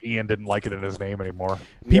Yukon because Ian didn't like it in his name anymore.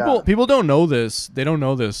 People don't know this. They don't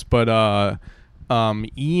know this, but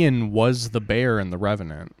Ian was the bear in The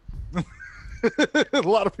Revenant. A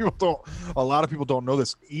lot of people don't know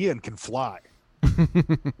this. Ian can fly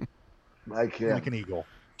I can't. like an eagle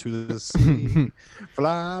to the sea.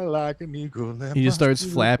 Fly like an eagle. He just starts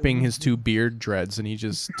flapping his two beard dreads and he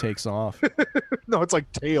just takes off. No, it's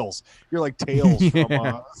like Tails. You're like Tails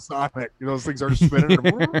from Sonic. You know, those things are just spinning.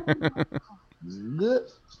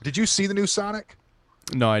 Did you see the new Sonic?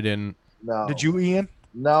 No, I didn't. No. Did you, Ian?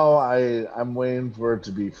 No, I'm waiting for it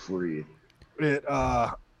to be free. It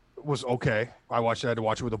was okay. I had to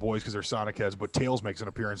watch it with the boys because they're Sonic heads, but Tails makes an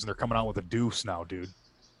appearance and they're coming out with a deuce now, dude.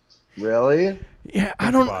 Really? Yeah, I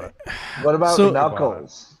Think don't. about it. What about So-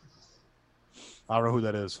 Knuckles? I don't know who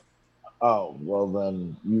that is. Oh, well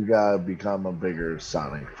then you gotta become a bigger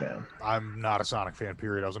Sonic fan. I'm not a Sonic fan,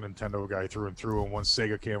 period. I was a Nintendo guy through and through, and once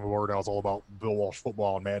Sega came aboard, I was all about Bill Walsh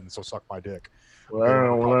football and Madden, so suck my dick.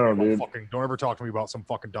 Whatever, dude. Don't ever talk to me about some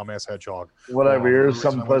fucking dumbass hedgehog. Whatever, The you're only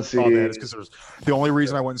some reason I went and saw pussy. that is 'cause the only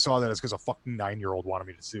reason I went and saw that is because a fucking 9-year-old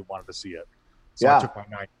wanted to see it. So Yeah. I took my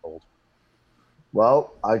 9-year-old.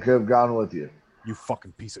 Well, I could have gone with you. You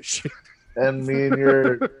fucking piece of shit. And me and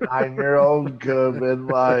your 9-year-old could have been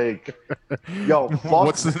like, yo,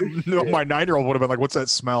 fuck this shit. My 9-year-old would have been like, "What's that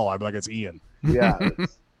smell?" I'd be like, "It's Ian." Yeah.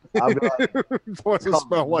 I'll be like, What's it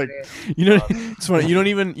smell like? You know, it's funny. You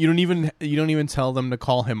don't even tell them to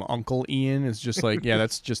call him Uncle Ian. It's just like, yeah,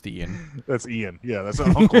 that's just Ian. That's Ian. Yeah, that's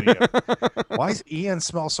not Uncle Ian. Why does Ian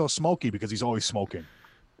smell so smoky? Because he's always smoking.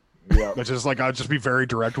 yeah. That's just like, I'll just be very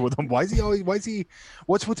direct with him. What's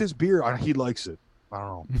with his beer? He likes it. I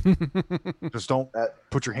don't know. Just don't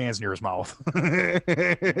put your hands near his mouth.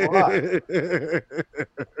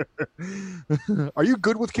 Are you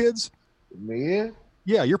good with kids? Me?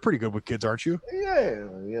 Yeah, you're pretty good with kids, aren't you? Yeah,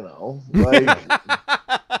 like,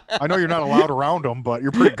 I know you're not allowed around them, but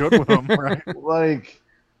you're pretty good with them, right? like,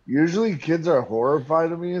 usually kids are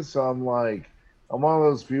horrified of me, so I'm like, I'm one of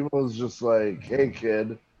those people who's just like, hey,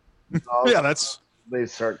 kid. Yeah, They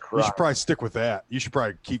start you crying. should probably stick with that. You should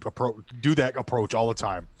probably do that approach all the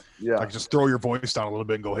time. Yeah. Like just throw your voice down a little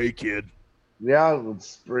bit and go, "Hey, kid." Yeah,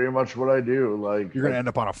 that's pretty much what I do. Like, You're gonna end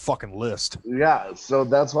up on a fucking list. yeah, so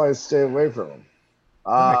that's why I stay away from them.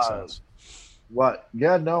 That makes sense. What?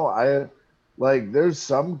 Yeah, no, I like. There's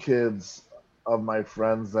some kids of my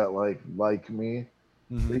friends that like me.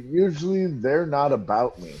 Mhm. But usually they're not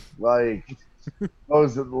about me. Like, what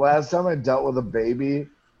was it? The last time I dealt with a baby,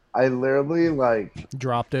 I literally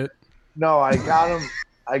Dropped it. no, I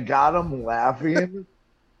got him laughing,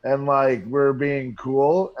 and like we're being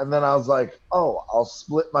cool, and then I was like, oh, I'll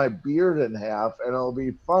split my beard in half, and it'll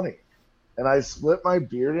be funny. And I split my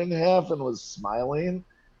beard in half and was smiling,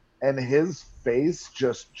 and his face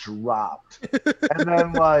just dropped. And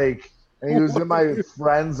then and he was in my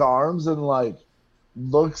friend's arms and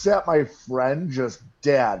looks at my friend just,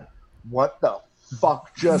 Dad, what the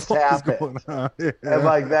fuck just What is happened? going on? Yeah.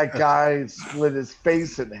 And that guy split his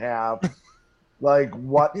face in half. Like,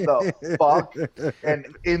 what the fuck?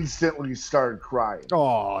 And instantly started crying.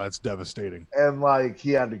 Oh, that's devastating. And like,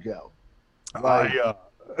 he had to go. Like,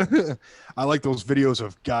 I like those videos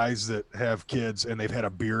of guys that have kids and they've had a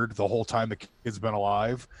beard the whole time the kid's been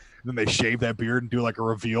alive. And then they shave that beard and do like a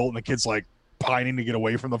reveal, and the kid's like pining to get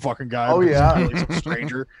away from the fucking guy. Oh, because yeah. he's really some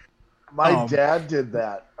stranger. my dad did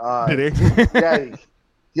that. Did he? Yeah,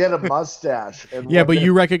 he had a mustache. And Yeah, one but day-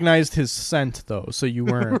 you recognized his scent though, so you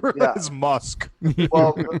weren't. Yeah. It's musk.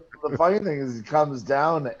 Well, the funny thing is, he comes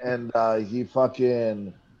down and he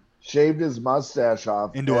fucking shaved his mustache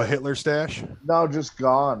off Into a and- Hitler stash? No, just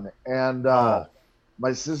gone. And Oh.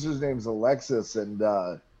 my sister's name's Alexis, and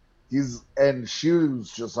she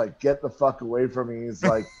was just like, "Get the fuck away from me!" He's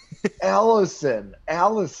like, Allison,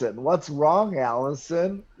 what's wrong,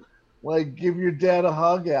 Allison? Like, give your dad a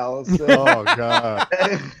hug, Allison. Oh, God.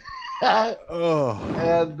 Oh.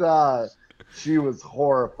 And she was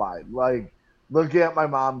horrified, like looking at my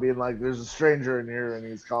mom, being like, "There's a stranger in here, and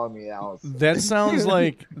he's calling me Allison." That sounds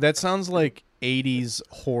like 80s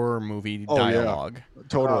horror movie Oh, yeah. dialogue.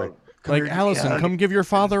 Totally. Oh, Come Like, here, Allison, yeah. come give your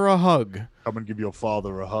father a hug. Come and give your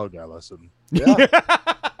father a hug, Allison. yeah.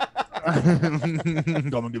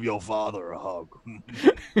 Come and give your father a hug.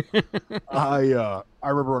 I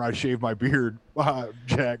remember when I shaved my beard,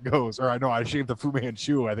 Jack goes, or I know I shaved the Fu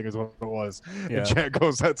Manchu, I think is what it was. Yeah. And Jack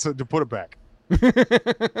goes, that's to put it back.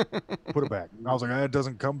 Put it back. And I was like, it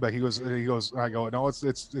doesn't come back. He goes, I go, no,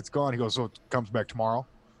 it's gone. He goes, so it comes back tomorrow.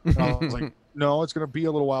 And I was like, no, it's gonna be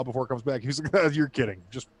a little while before it comes back. He was like, you're kidding.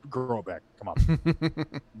 Just grow it back. Come on.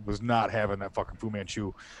 Was not having that fucking Fu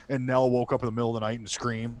Manchu. And Nell woke up in the middle of the night and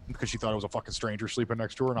screamed because she thought it was a fucking stranger sleeping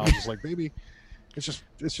next to her. And I was just like, baby, it's just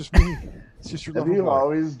me. It's just your Have little you boy.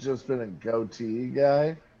 always just been a goatee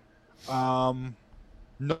guy?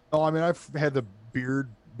 No, I mean I've had the beard,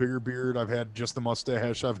 bigger beard. I've had just the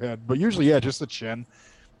mustache. But usually, yeah, just the chin,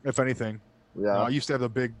 if anything. Yeah. I used to have the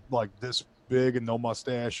big, like this big and no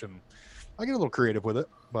mustache, and I get a little creative with it,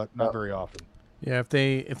 but not very often. Yeah, if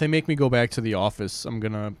they make me go back to the office, I'm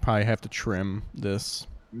gonna probably have to trim this.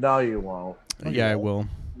 No, you won't. Yeah, I will.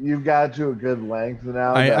 You've got to a good length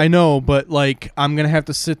now. I know, but like I'm gonna have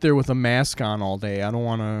to sit there with a mask on all day. I don't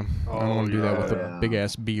wanna do that with yeah. a big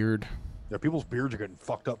ass beard. Yeah, people's beards are getting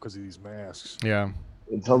fucked up because of these masks. Yeah.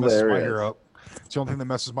 It's It messes my hair hilarious. up. It's the only thing that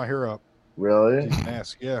messes my hair up. Really? These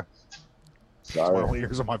masks, yeah. My Sorry.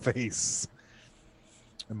 ears on my face,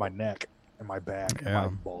 and my neck, and my back, and Yeah. my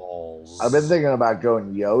balls. I've been thinking about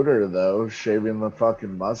going Yoder though, shaving the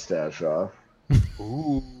fucking mustache off.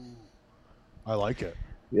 Ooh, I like it.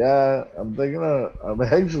 Yeah, I'm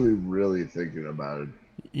actually really thinking about it.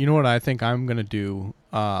 You know what I think I'm gonna do?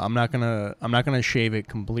 I'm not gonna shave it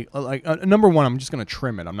complete. Like number one, I'm just gonna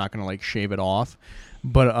trim it. I'm not gonna like shave it off.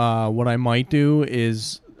 But what I might do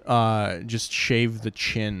is just shave the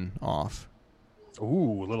chin off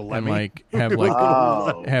Ooh, a little and Lemmy. like have like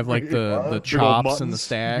Oh. have like the What? chops and the muttons.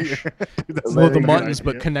 stash. Yeah. Dude, that's Well, a the good muttons,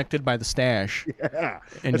 but idea. connected by the stash, Yeah,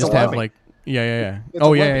 and It's just a have Lemmy. like yeah. It's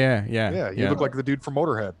Oh a yeah, Lemmy. yeah. You look like the dude from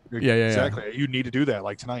Motorhead. Yeah. Exactly. You need to do that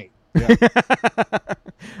like tonight.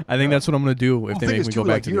 I think that's what I'm gonna do if The they thing make is, me too, go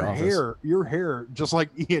back like, to the your office. your hair, just like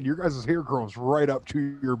Ian, your guys' hair grows right up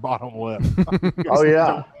to your bottom lip. Oh,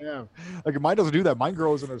 yeah. Yeah. Like mine doesn't do that. Mine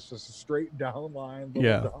grows in just a straight down line. Little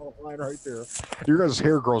Yeah. down line right there. Your guys'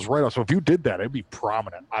 hair grows right up. So if you did that, it'd be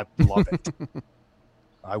prominent. I'd love it.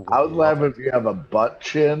 I would laugh if you have a butt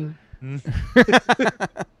chin. Do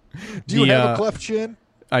you The, have a cleft chin?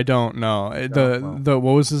 I don't know. The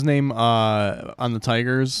what was his name on the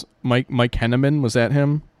Tigers? Mike Henneman, was that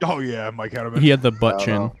him? Oh yeah, Mike Hanneman. He had the butt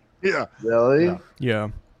chin. Yeah. Really? Yeah. Yeah.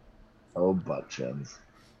 Oh, butt chins.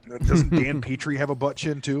 Doesn't Dan Petrie have a butt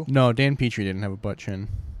chin too? No, Dan Petrie didn't have a butt chin.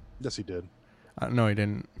 Yes, he did. No, he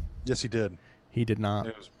didn't. Yes, he did. He did not.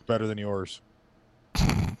 It was better than yours.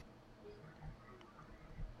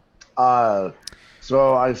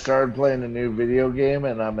 So I started playing a new video game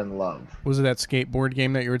and I'm in love. Was it that skateboard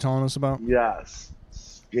game that you were telling us about? Yes.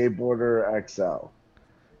 Skateboarder XL.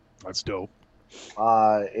 That's dope.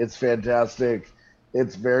 It's fantastic.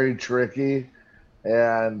 It's very tricky,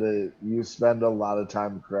 and you spend a lot of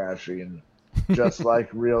time crashing, just like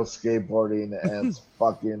real skateboarding, and it's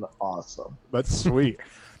fucking awesome. That's sweet.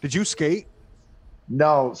 Did you skate?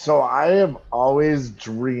 No, so I have always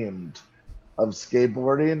dreamed of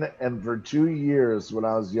skateboarding, and for 2 years when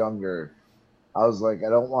I was younger, I was like, I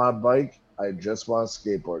don't want a bike, I just want a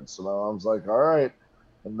skateboard. So my mom's like, all right.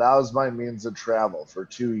 And that was my means of travel for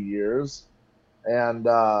 2 years. And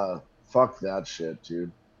fuck that shit,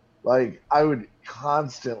 dude. Like, I would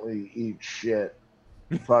constantly eat shit,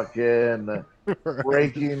 fucking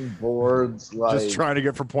breaking boards, like Just trying to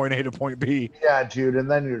get from point A to point B. yeah, dude. And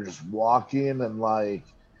then you're just walking and like,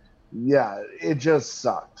 yeah, it just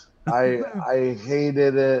sucked. I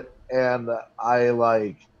hated it, and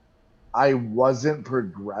I wasn't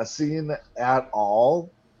progressing at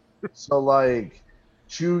all. So like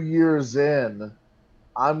 2 years in,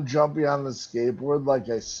 I'm jumping on the skateboard like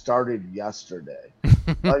I started yesterday.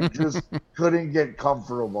 Like just couldn't get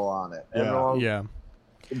comfortable on it. And Yeah.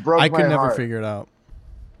 it broke I my could never heart. figure it out.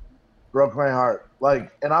 Broke my heart.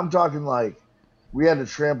 Like, and I'm talking like we had a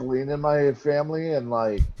trampoline in my family, and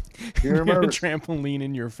like, do you You had a remember? trampoline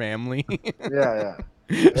in your family. Yeah,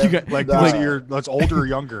 You got Like, that's older or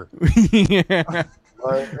younger? yeah.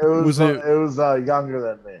 Like, it was it- younger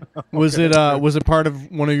than me. Was it part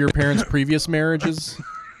of one of your parents' previous marriages?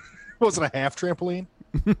 Was it a half trampoline?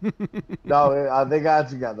 No, they got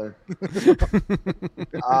together.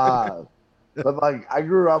 But like, I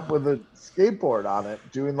grew up with a skateboard on it,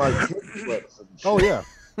 doing like kickflips and shit. Oh yeah.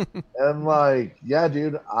 And like, yeah,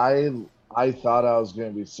 dude, I thought I was gonna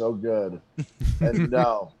be so good, and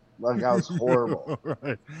no, like I was horrible.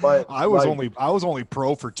 Right. But I was like, only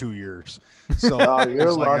pro for 2 years, so Oh, you're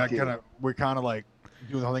it's like lucky. we're kind of like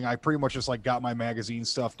doing the whole thing. I pretty much just like got my magazine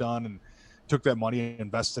stuff done and took that money and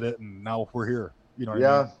invested it, and now we're here. You know what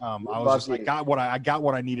I mean? I was just lucky. I got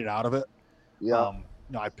what I needed out of it. yeah,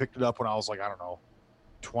 I picked it up when I was like, I don't know,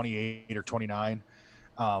 28 or 29,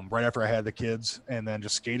 right after I had the kids, and then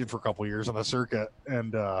just skated for a couple of years on the circuit.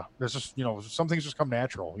 And there's just, some things just come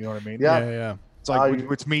natural. You know what I mean? Yeah. Yeah. It's like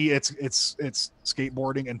you- it's me. It's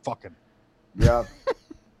skateboarding and fucking. yeah.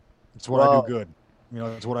 It's what I Well- do good.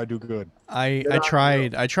 It's what I do good. I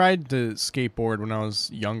tried to skateboard when I was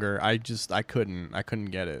younger. I couldn't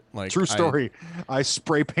get it. Like True story. I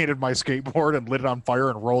spray painted my skateboard and lit it on fire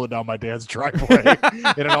and rolled it down my dad's driveway,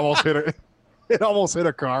 and it almost hit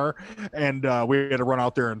a car, and we had to run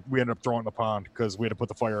out there, and we ended up throwing it in the pond because we had to put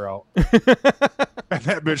the fire out. And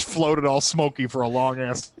that bitch floated all smoky for a long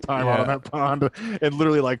ass time out on Yeah. that pond, and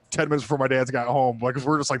literally like 10 minutes before my dad's got home, like, 'cause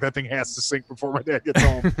we're just like, that thing has to sink before my dad gets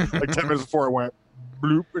home. Like 10 minutes before it went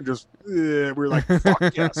bloop, and just we were like,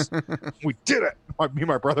 fuck yes, we did it. Me and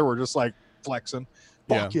my brother were just like flexing.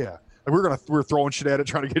 Fuck yeah. Like, we were throwing shit at it,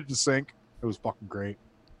 trying to get it to sink. It was fucking great.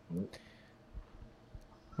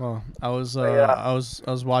 Well, I was yeah. I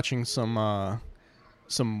was watching some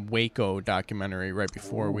Waco documentary right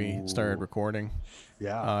before we started recording.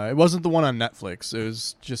 Yeah. It wasn't the one on Netflix. It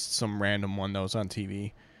was just some random one that was on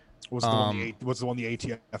TV. Was the one the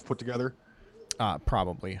ATF put together?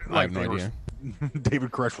 Probably. I Like have no they were- idea.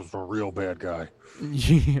 David Koresh was a real bad guy.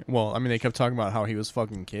 Well, I mean, they kept talking about how he was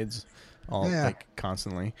fucking kids, like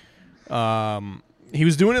constantly. He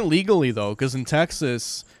was doing it legally though, because in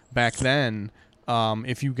Texas back then,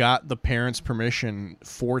 if you got the parents' permission,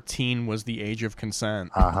 14 was the age of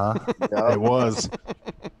consent. Yeah. It was,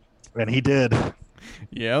 and he did.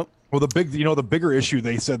 Yep. Well, the bigger issue,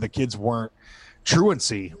 they said the kids weren't.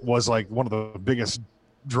 Truancy was like one of the biggest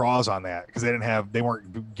draws on that because they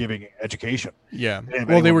weren't giving education. Yeah. Yeah, Well,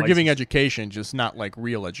 they anyone were likes giving it. education, just not like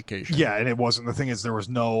real education. Yeah, and it wasn't. The thing is, there was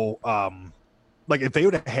no like if they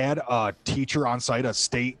would have had a teacher on site, a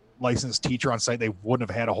state licensed teacher on site, they wouldn't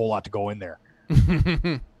have had a whole lot to go in there.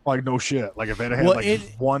 Like no shit. Like if they had Well,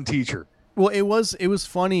 one teacher. Well, it was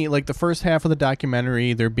funny. Like the first half of the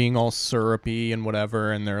documentary, they're being all syrupy and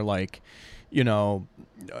whatever, and they're like,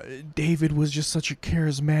 David was just such a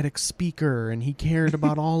charismatic speaker, and he cared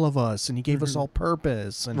about all of us, and he gave us all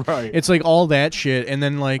purpose, and Right. it's like all that shit, and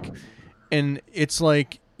then and it's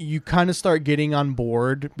like you kind of start getting on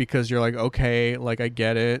board because you're like, okay, like I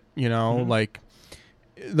get it, like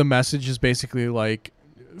the message is basically like,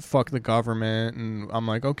 fuck the government, and I'm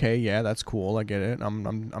like, okay, yeah, that's cool, I get it,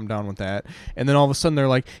 I'm down with that. And then all of a sudden they're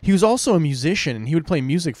like, he was also a musician and he would play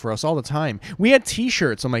music for us all the time. We had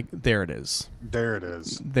t-shirts. I'm like, there it is. There it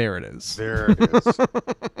is. There it is. There it is.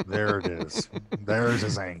 There it is. There's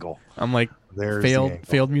his angle. I'm like, There's the angle.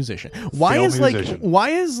 failed musician. Why Failed musician.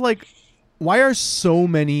 why are so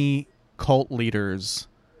many cult leaders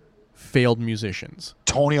failed musicians?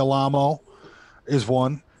 Tony Alamo is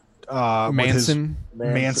one. With his-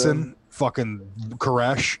 Manson. fucking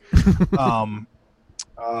Koresh,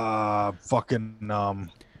 fucking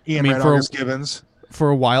Ian mean, Red Gibbons. For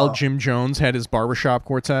a while, Jim Jones had his barbershop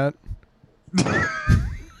quartet.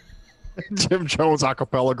 Jim Jones a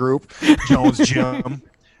cappella group. Jones Jim.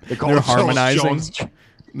 They call They're themselves harmonizing. Jones.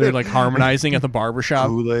 They're like harmonizing at the barbershop.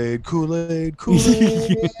 Kool-Aid, Kool-Aid,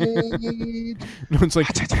 Kool-Aid. No,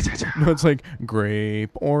 it's like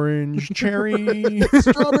grape, orange, cherry.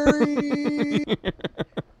 Strawberry.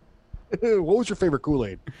 What was your favorite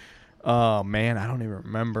Kool-Aid? Oh man, I don't even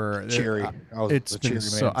remember. Cherry. I was It's a been cherry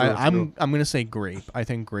so. man through and through. I'm gonna say grape. I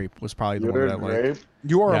think grape was probably the one You're that I liked. grape.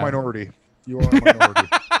 You are Yeah. a minority. You are a minority.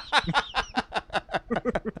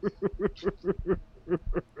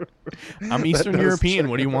 I'm Eastern does European. check-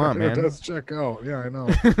 What do you want, That man? does check out. Yeah, I know.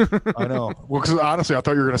 I know. Well, because honestly, I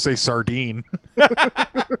thought you were gonna say sardine.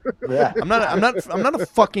 Yeah. I'm not a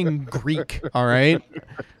fucking Greek. All right.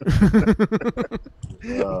 I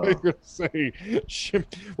was gonna say,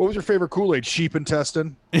 what was your favorite Kool-Aid? Sheep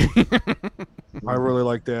intestine. I really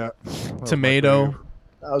like that. That was my Tomato. favorite.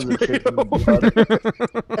 That was a chicken blood.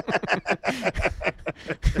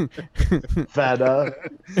 Feta.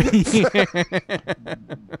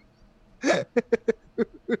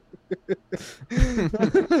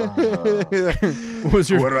 What was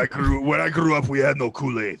your when I grew up, we had no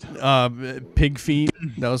Kool-Aid. pig feet?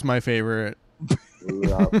 That was my favorite.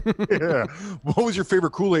 Yeah. Yeah. What was your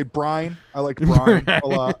favorite Kool-Aid? Brine. I liked brine a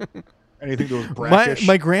lot. Anything that was brackish.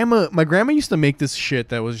 My grandma used to make this shit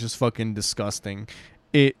that was just fucking disgusting.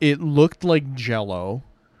 It looked like Jello,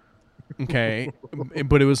 okay,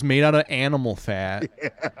 but it was made out of animal fat,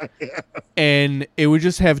 and it would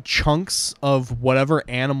just have chunks of whatever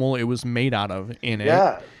animal it was made out of in it.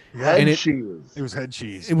 Yeah. Head And it- cheese. It was head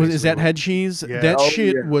cheese. It was. Is that basically. head cheese? Yeah. That Oh,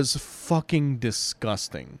 shit yeah. was fucking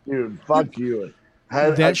disgusting. Dude, fuck you.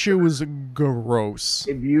 That shit was gross.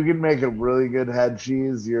 If you can make a really good head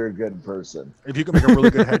cheese, you're a good person. If you can make a really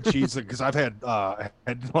good head cheese, because I've had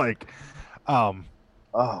like, Oh,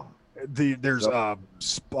 there's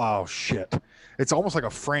oh shit, it's almost like a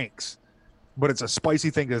Frank's, but it's a spicy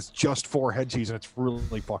thing that's just for head cheese, and it's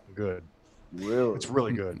really fucking good. really? It's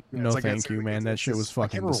really good. No, It's like thank you, man. That shit was I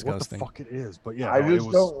fucking can't remember disgusting. What the fuck it is, but yeah, I no, it just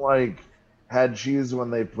was, don't like head cheese when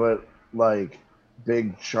they put like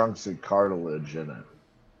big chunks of cartilage in it.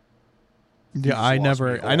 you Yeah, just I lost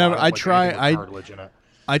never, me. I never, don't I like try, anything with I cartilage in it.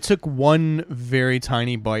 I took one very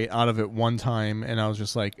tiny bite out of it one time, and I was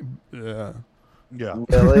just like, ugh. Yeah,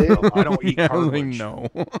 Really? No, I don't eat Yeah, I was like, cartilage. no.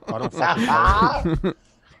 I don't fuck with cartilage.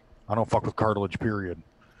 I don't fuck with cartilage. Period.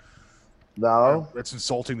 No? It's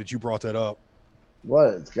insulting that you brought that up.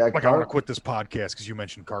 What? It's got Like I want to quit this podcast because you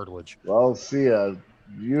mentioned cartilage. Well, see ya.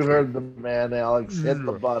 You heard the man, Alex. Hit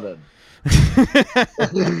the button.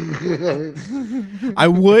 I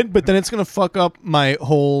would, but then it's gonna fuck up my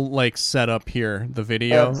whole like setup here, the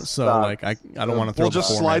video. That So sucks. like I don't want to throw. We'll the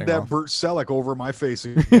just slide formatting that off. Burt Selleck over my face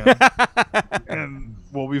again, and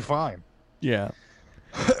we'll be fine. Yeah.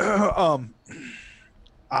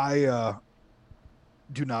 I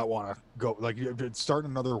do not want to go. Like, it's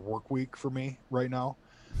starting another work week for me right now.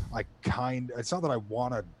 It's not that I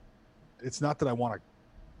want to. It's not that I want to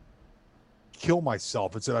kill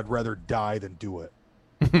myself. It's that I'd rather die than do it.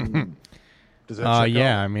 Does that check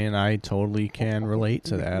Yeah. out? I mean, I totally can relate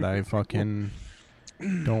to that. I fucking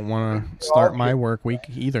don't want to start my work week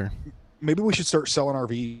either. Maybe we should start selling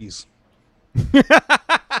RVs.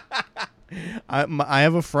 I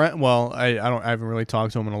have a friend. Well, I haven't really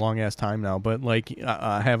talked to him in a long ass time now. But like,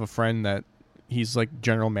 I have a friend that he's like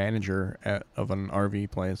general manager of an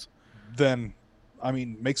RV place. Then, I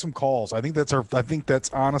mean, make some calls. I think that's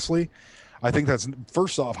honestly, I think that's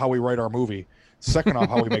first off how we write our movie. Second off,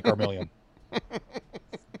 how we make our million.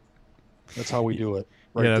 That's how we do it.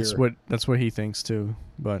 Right Yeah, there. that's what he thinks too.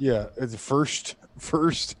 But Yeah, it's first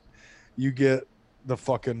you get the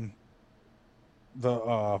fucking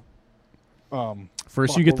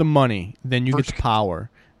first you get the money, then you get First- the power,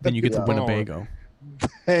 then you get the Yeah. Winnebago,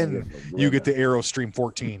 and you get the Aerostream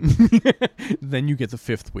 14. then you get the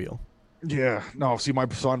fifth wheel. Yeah, no. See, my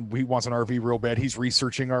son, he wants an RV real bad. He's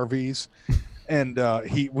researching RVs, and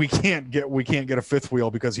we can't get a fifth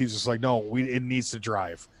wheel because he's just like, no, it needs to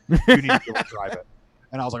drive. You need to be able to drive it.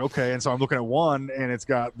 And I was like, okay. And so I'm looking at one, and it's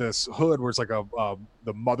got this hood where it's like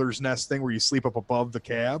the mother's nest thing where you sleep up above the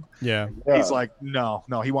cab. Yeah. Yeah. He's like, no.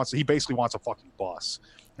 He basically wants a fucking bus.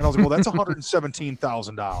 And I was like, well, that's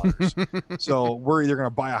 $117,000. So we're either gonna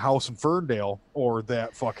buy a house in Ferndale or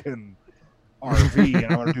that fucking RV, and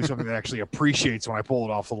I'm gonna do something that actually appreciates when I pull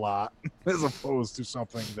it off the lot, as opposed to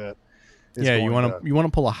something that. Is Yeah, you going want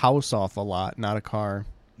to pull a house off a lot, not a car.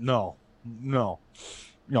 No.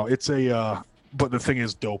 It's a. But the thing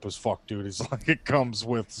is dope as fuck, dude. It's like it comes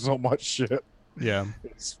with so much shit. Yeah.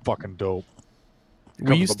 It's fucking dope.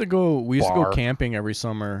 We used to go bar. camping every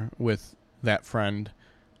summer with that friend.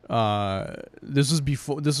 This is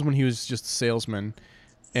when he was just a salesman,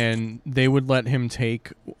 and they would let him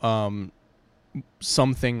take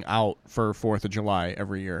something out for 4th of July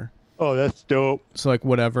every year. Oh, that's dope. So like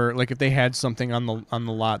whatever, like if they had something on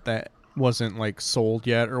the lot that wasn't like sold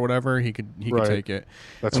yet or whatever, he could Right. take it.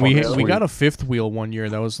 That's And we fucking we sweet. got a fifth wheel one year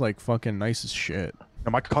that was like fucking nice as shit.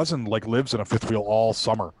 And my cousin like lives in a fifth wheel all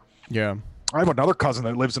summer. Yeah. I have another cousin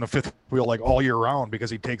that lives in a fifth wheel like all year round because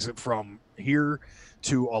he takes it from here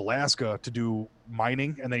to Alaska to do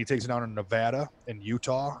mining, and then he takes it down in Nevada and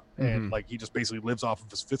Utah, and like he just basically lives off of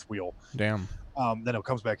his fifth wheel. Damn. Then he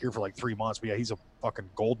comes back here for like 3 months. But yeah, he's a fucking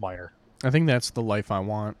gold miner. I think that's the life I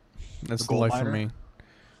want. That's the gold life miner?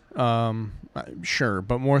 for me. Sure,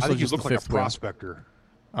 but more I so think you just look the like a fifth wheel. prospector.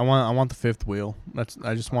 I want the fifth wheel.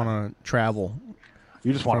 I just want to travel.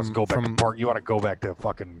 You just want to From- go back from- to park. You want to go back to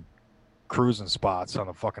fucking cruising spots on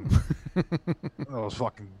the fucking those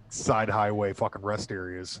fucking side highway fucking rest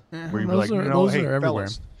areas where you be like, those hey, are everywhere.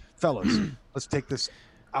 fellas, let's take this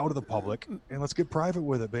out of the public and let's get private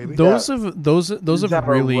with it, baby. Those have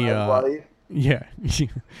really yeah.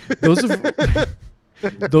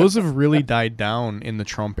 those have really died down in the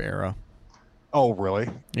Trump era. Oh, really?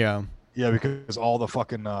 Yeah. Yeah, because all the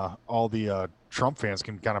fucking Trump fans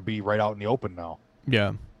can kind of be right out in the open now.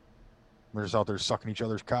 Yeah. They're just out there sucking each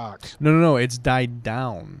other's cocks. No. It's died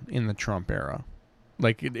down in the Trump era.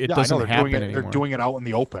 Like it Yeah, doesn't I know, happen anymore. They're doing it out in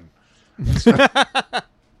the open.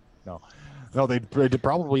 No, they it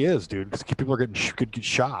probably is, dude. Because people are could get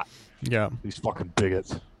shot. Yeah. These fucking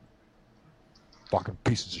bigots, fucking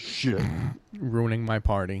pieces of shit, Ruining my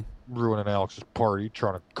party. ruining Alex's party,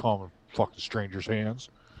 trying to come and fuck the strangers' hands.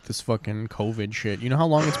 This fucking COVID shit. You know how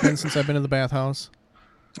long it's been since I've been to the bathhouse?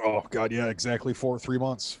 Oh god, yeah, exactly. 4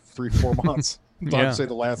 months, 4 months. Yeah. I'd say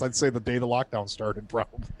the day the lockdown started,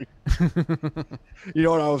 probably. You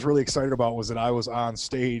know what I was really excited about was that I was on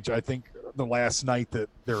stage. I think the last night that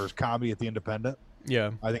there was comedy at the Independent.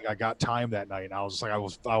 Yeah. I think I got time that night, and I was like, I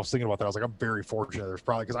was thinking about that. I was like, I'm very fortunate. There's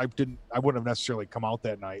probably because I wouldn't have necessarily come out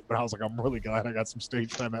that night, but I was like, I'm really glad I got some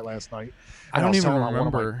stage time that last night. I And don't was even telling one of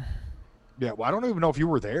my- remember. Yeah, well, I don't even know if you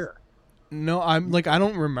were there. No, I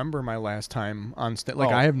don't remember my last time on stage. Like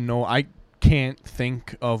Oh. I can't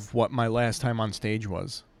think of what my last time on stage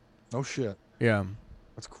was. No shit. Yeah.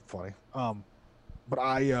 That's funny. But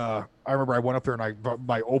I remember I went up there and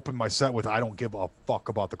I opened my set with I don't give a fuck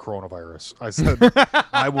about the coronavirus. I said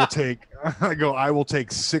I will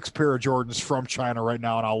take 6 pair of Jordans from China right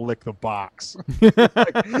now and I'll lick the box.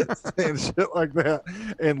 And shit like that.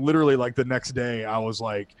 And literally like the next day I was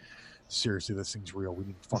like, seriously, this thing's real. We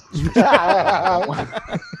need to fuck this shit.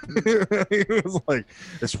 It was like,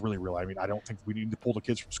 it's really real. I mean, I don't think we need to pull the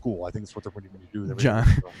kids from school. I think that's what they're going to do. John,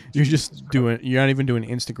 you're not even doing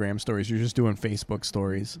Instagram stories. You're just doing Facebook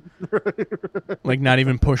stories. Like not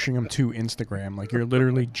even pushing them to Instagram. Like you're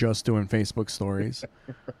literally just doing Facebook stories.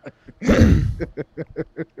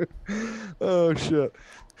 Oh shit.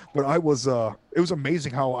 But I was it was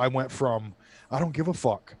amazing how I went from I don't give a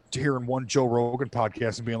fuck to hearing one Joe Rogan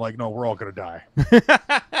podcast and being like, no, we're all gonna die.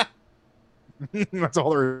 That's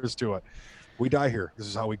all there is to it. We die here. This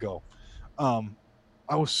is how we go. I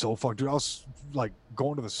was so fucked, dude. I was like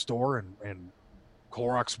going to the store and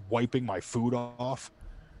Clorox wiping my food off.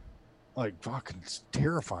 Like fucking it's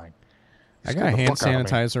terrifying. I Scared got the hand fuck out of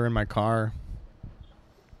me. sanitizer in my car.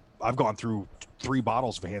 I've gone through 3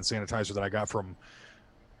 bottles of hand sanitizer that I got from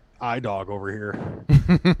iDog over here.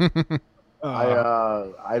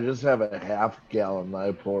 I just have a half gallon that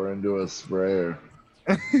I pour into a sprayer.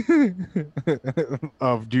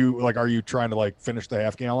 Are you trying to like finish the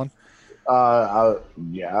half gallon?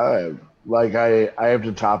 Yeah, like I have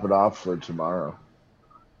to top it off for tomorrow.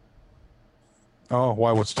 Oh,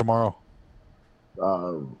 why? What's tomorrow?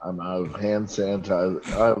 I'm out of hand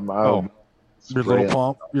sanitizer. I'm out. Oh, of your spray.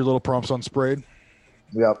 little pumps unsprayed.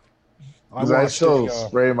 Yep. I 'Cause I watched still a,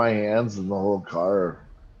 spray my hands in the whole car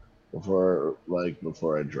before I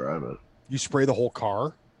drive it. you spray the whole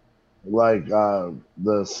car. Like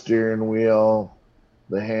the steering wheel,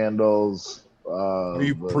 the handles. Are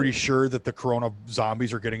you pretty sure that the corona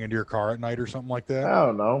zombies are getting into your car at night or something like that? I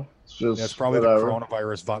don't know. It's just Yeah, it's probably whatever. the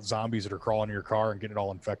coronavirus zombies that are crawling in your car and getting it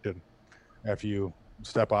all infected after you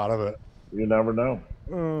step out of it. You never know.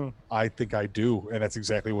 I think I do, and that's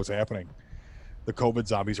exactly what's happening. The COVID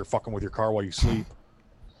zombies are fucking with your car while you sleep.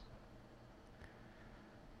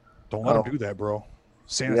 Don't let them do that, bro.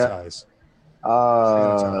 Sanitize.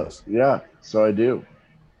 Sanitize. Yeah. So I do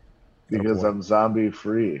because boy. I'm zombie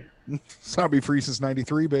free. Zombie free since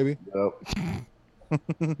 '93, baby.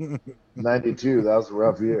 Yep. 92. That was a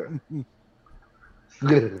rough year.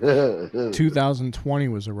 2020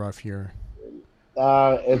 was a rough year.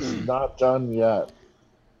 It's not done yet.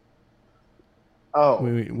 Oh,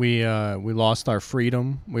 We lost our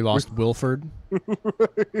freedom. We lost Wilford.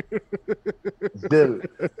 did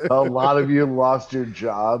a lot of you lost your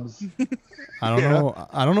jobs? I don't know.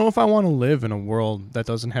 I don't know if I want to live in a world that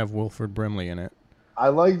doesn't have Wilford Brimley in it. I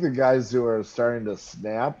like the guys who are starting to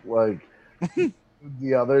snap. Like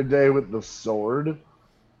the other day with the sword.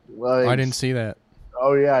 Like, I didn't see that.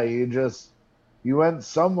 Oh yeah, he went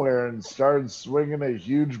somewhere and started swinging a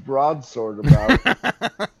huge broadsword about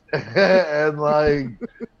and like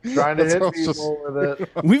trying to That hit sounds people just- with it.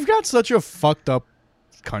 We've got such a fucked up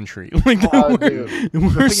country. Like Oh, we're dude. we're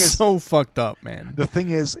thing is- so fucked up, man. The thing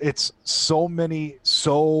is, it's so many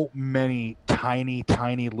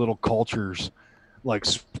tiny little cultures, like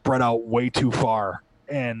spread out way too far,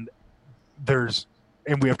 and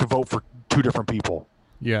we have to vote for two different people.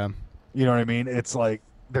 Yeah. You know what I mean? It's like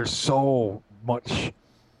there's so much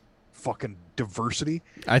fucking diversity.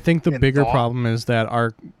 I think the And bigger thought- problem is that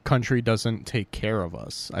our country doesn't take care of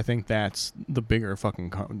us. I think that's the bigger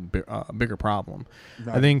bigger problem.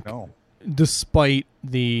 I think no. despite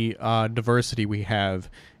the diversity we have,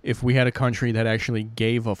 if we had a country that actually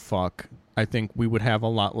gave a fuck, I think we would have a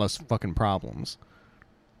lot less fucking problems.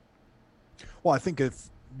 Well, I think if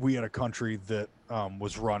we had a country that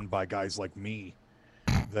was run by guys like me,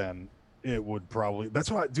 then it would probably.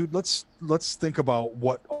 That's why, dude. Let's think about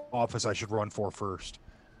what office I should run for first.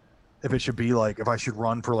 If it should be like, if I should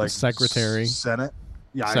run for like Secretary. Senate,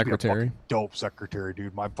 yeah, I'd be a Secretary. fucking dope secretary,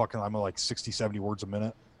 dude. I'm like 60, 70 words a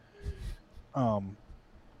minute.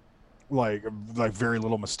 Like very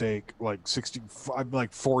little mistake, like 60,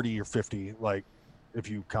 like 40 or 50, like if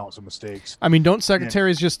you count some mistakes. I mean, don't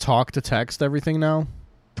secretaries just talk to text everything now?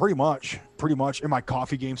 Pretty much. And my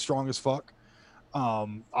coffee game's strong as fuck.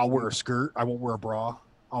 I'll wear a skirt. I won't wear a bra.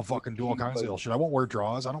 I'll fucking do all kinds of ill shit. I won't wear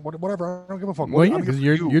draws. Whatever. I don't give a fuck. Well, yeah, I'm because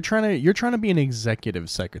here you're trying to be an executive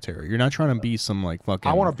secretary. You're not trying to be some like fucking.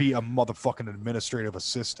 I want to be a motherfucking administrative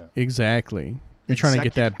assistant. Exactly. You're trying to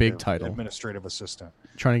get that big Executive title. Administrative assistant.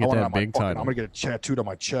 Trying to I get want it that on my big fucking- title. I'm gonna get it tattooed on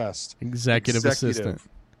my chest. Executive assistant.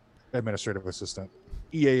 Administrative assistant.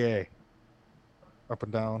 EAA. Up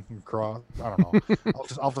and down and cross. I don't know.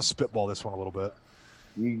 I'll just spitball this one a little bit.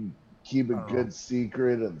 You can keep a I don't good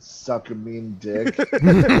secret and suck a mean dick.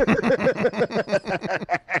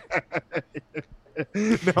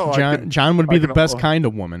 No, John would be I the can- best kind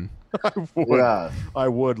of woman. I would. Yeah. I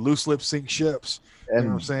would. Loose lips sink ships. And You know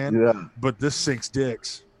what I'm saying? Yeah. But this sinks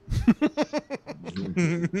dicks.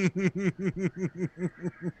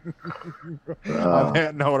 On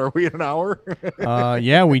that note, are we at an hour?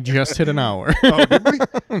 Yeah, we just hit an hour. Oh, did we?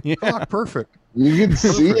 Yeah. Fuck, perfect. You can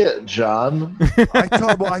see it, John.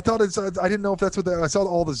 I thought it's. I didn't know if that's what I saw.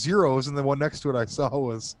 All the zeros, and the one next to it I saw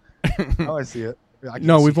was. Oh, I see it. I can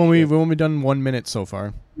No, see we've only it. done 1 minute so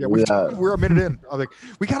far. Yeah, Yeah. we're a minute in. I was like,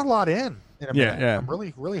 we got a lot in a Yeah, minute. yeah. I'm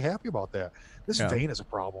really happy about that. This Yeah. vein is a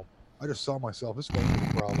problem. I just saw myself. This vein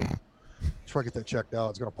is a problem. Try to get that checked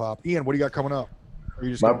out. It's gonna pop. Ian, what do you got coming up? Are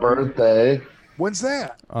you just My gonna- birthday When's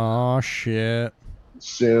that? Oh shit.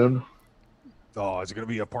 soon. Oh, is it gonna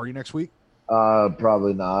be a party next week?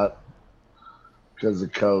 Probably not because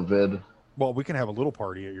of COVID. Well, we can have a little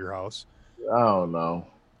party at your house. I don't know.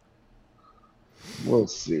 We'll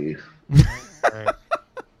see. All right.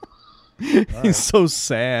 He's so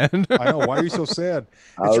sad. I know. Why are you so sad?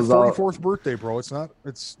 I It's your was all 44th birthday, bro. It's not.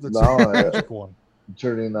 It's No, a I- magic one.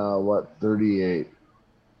 turning 38.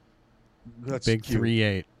 That's Big cute.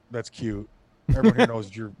 3-8. That's cute. Everyone here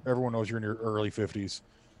knows everyone knows you're in your early 50s.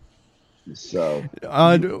 So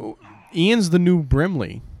Ian's the new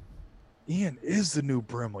Brimley. Ian is the new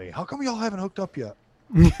Brimley. How come y'all haven't hooked up yet?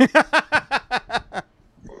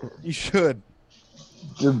 You should.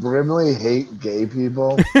 did Brimley hate gay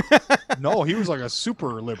people? No, he was like a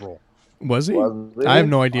super liberal. Was he? Was he? I have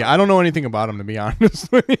no idea. I don't know anything about him, to be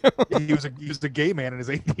honest with you. He was a gay man in his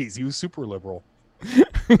 80s. He was super liberal.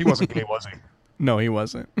 He wasn't gay, was he? No, he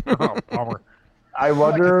wasn't. Oh, bummer. I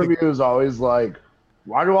wonder if he was always like,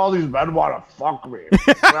 why do all these men want to fuck me?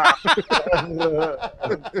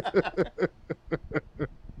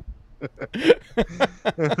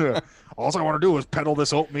 All I want to do is peddle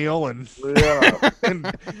this oatmeal and Yeah.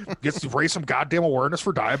 raise some goddamn awareness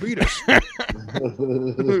for diabetes.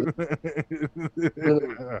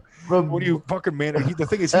 What do you fucking man? The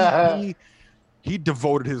thing is, he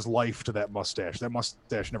devoted his life to that mustache. That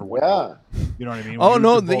mustache never went. Yeah. You know what I mean? Oh When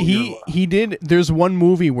no, you devote your- he did. There's one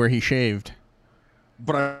movie where he shaved.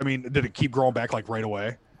 But I mean, did it keep growing back like right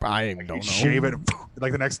away? I don't know. He'd shave it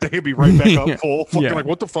like the next day, it'd be right back up Yeah. full. Fucking Yeah. like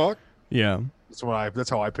what the fuck? Yeah. That's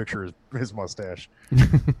how I picture his mustache.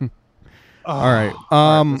 All right.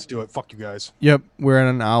 Let's do it. Fuck you guys. Yep. We're at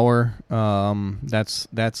an hour. That's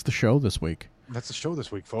the show this week. That's the show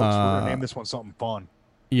this week, folks. We're gonna name this one something fun.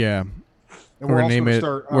 Yeah. And We're gonna also name it.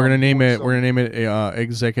 start, We're gonna name doing it. We're gonna name it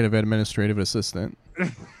executive administrative assistant.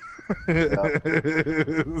 exec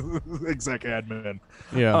admin.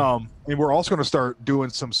 Yeah. And we're also going to start doing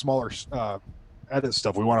some smaller edit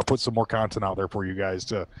stuff. We want to put some more content out there for you guys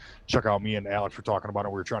to check out. Me and Alex were talking about it.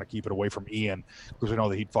 We were trying to keep it away from Ian because we know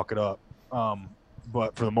that he'd fuck it up.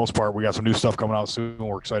 But for the most part, we got some new stuff coming out soon.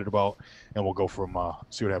 We're excited about, and we'll go from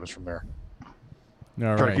see what happens from there. All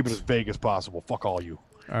Try right. to keep it as vague as possible. Fuck all you.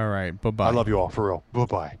 All right. Bye-bye. I love you all for real.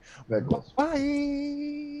 Bye-bye. Pickles.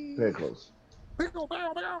 Bye. Pickles. Pickle,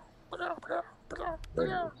 pickle, pickle, pickle, pickle, pickle,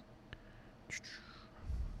 pickle. Pickles.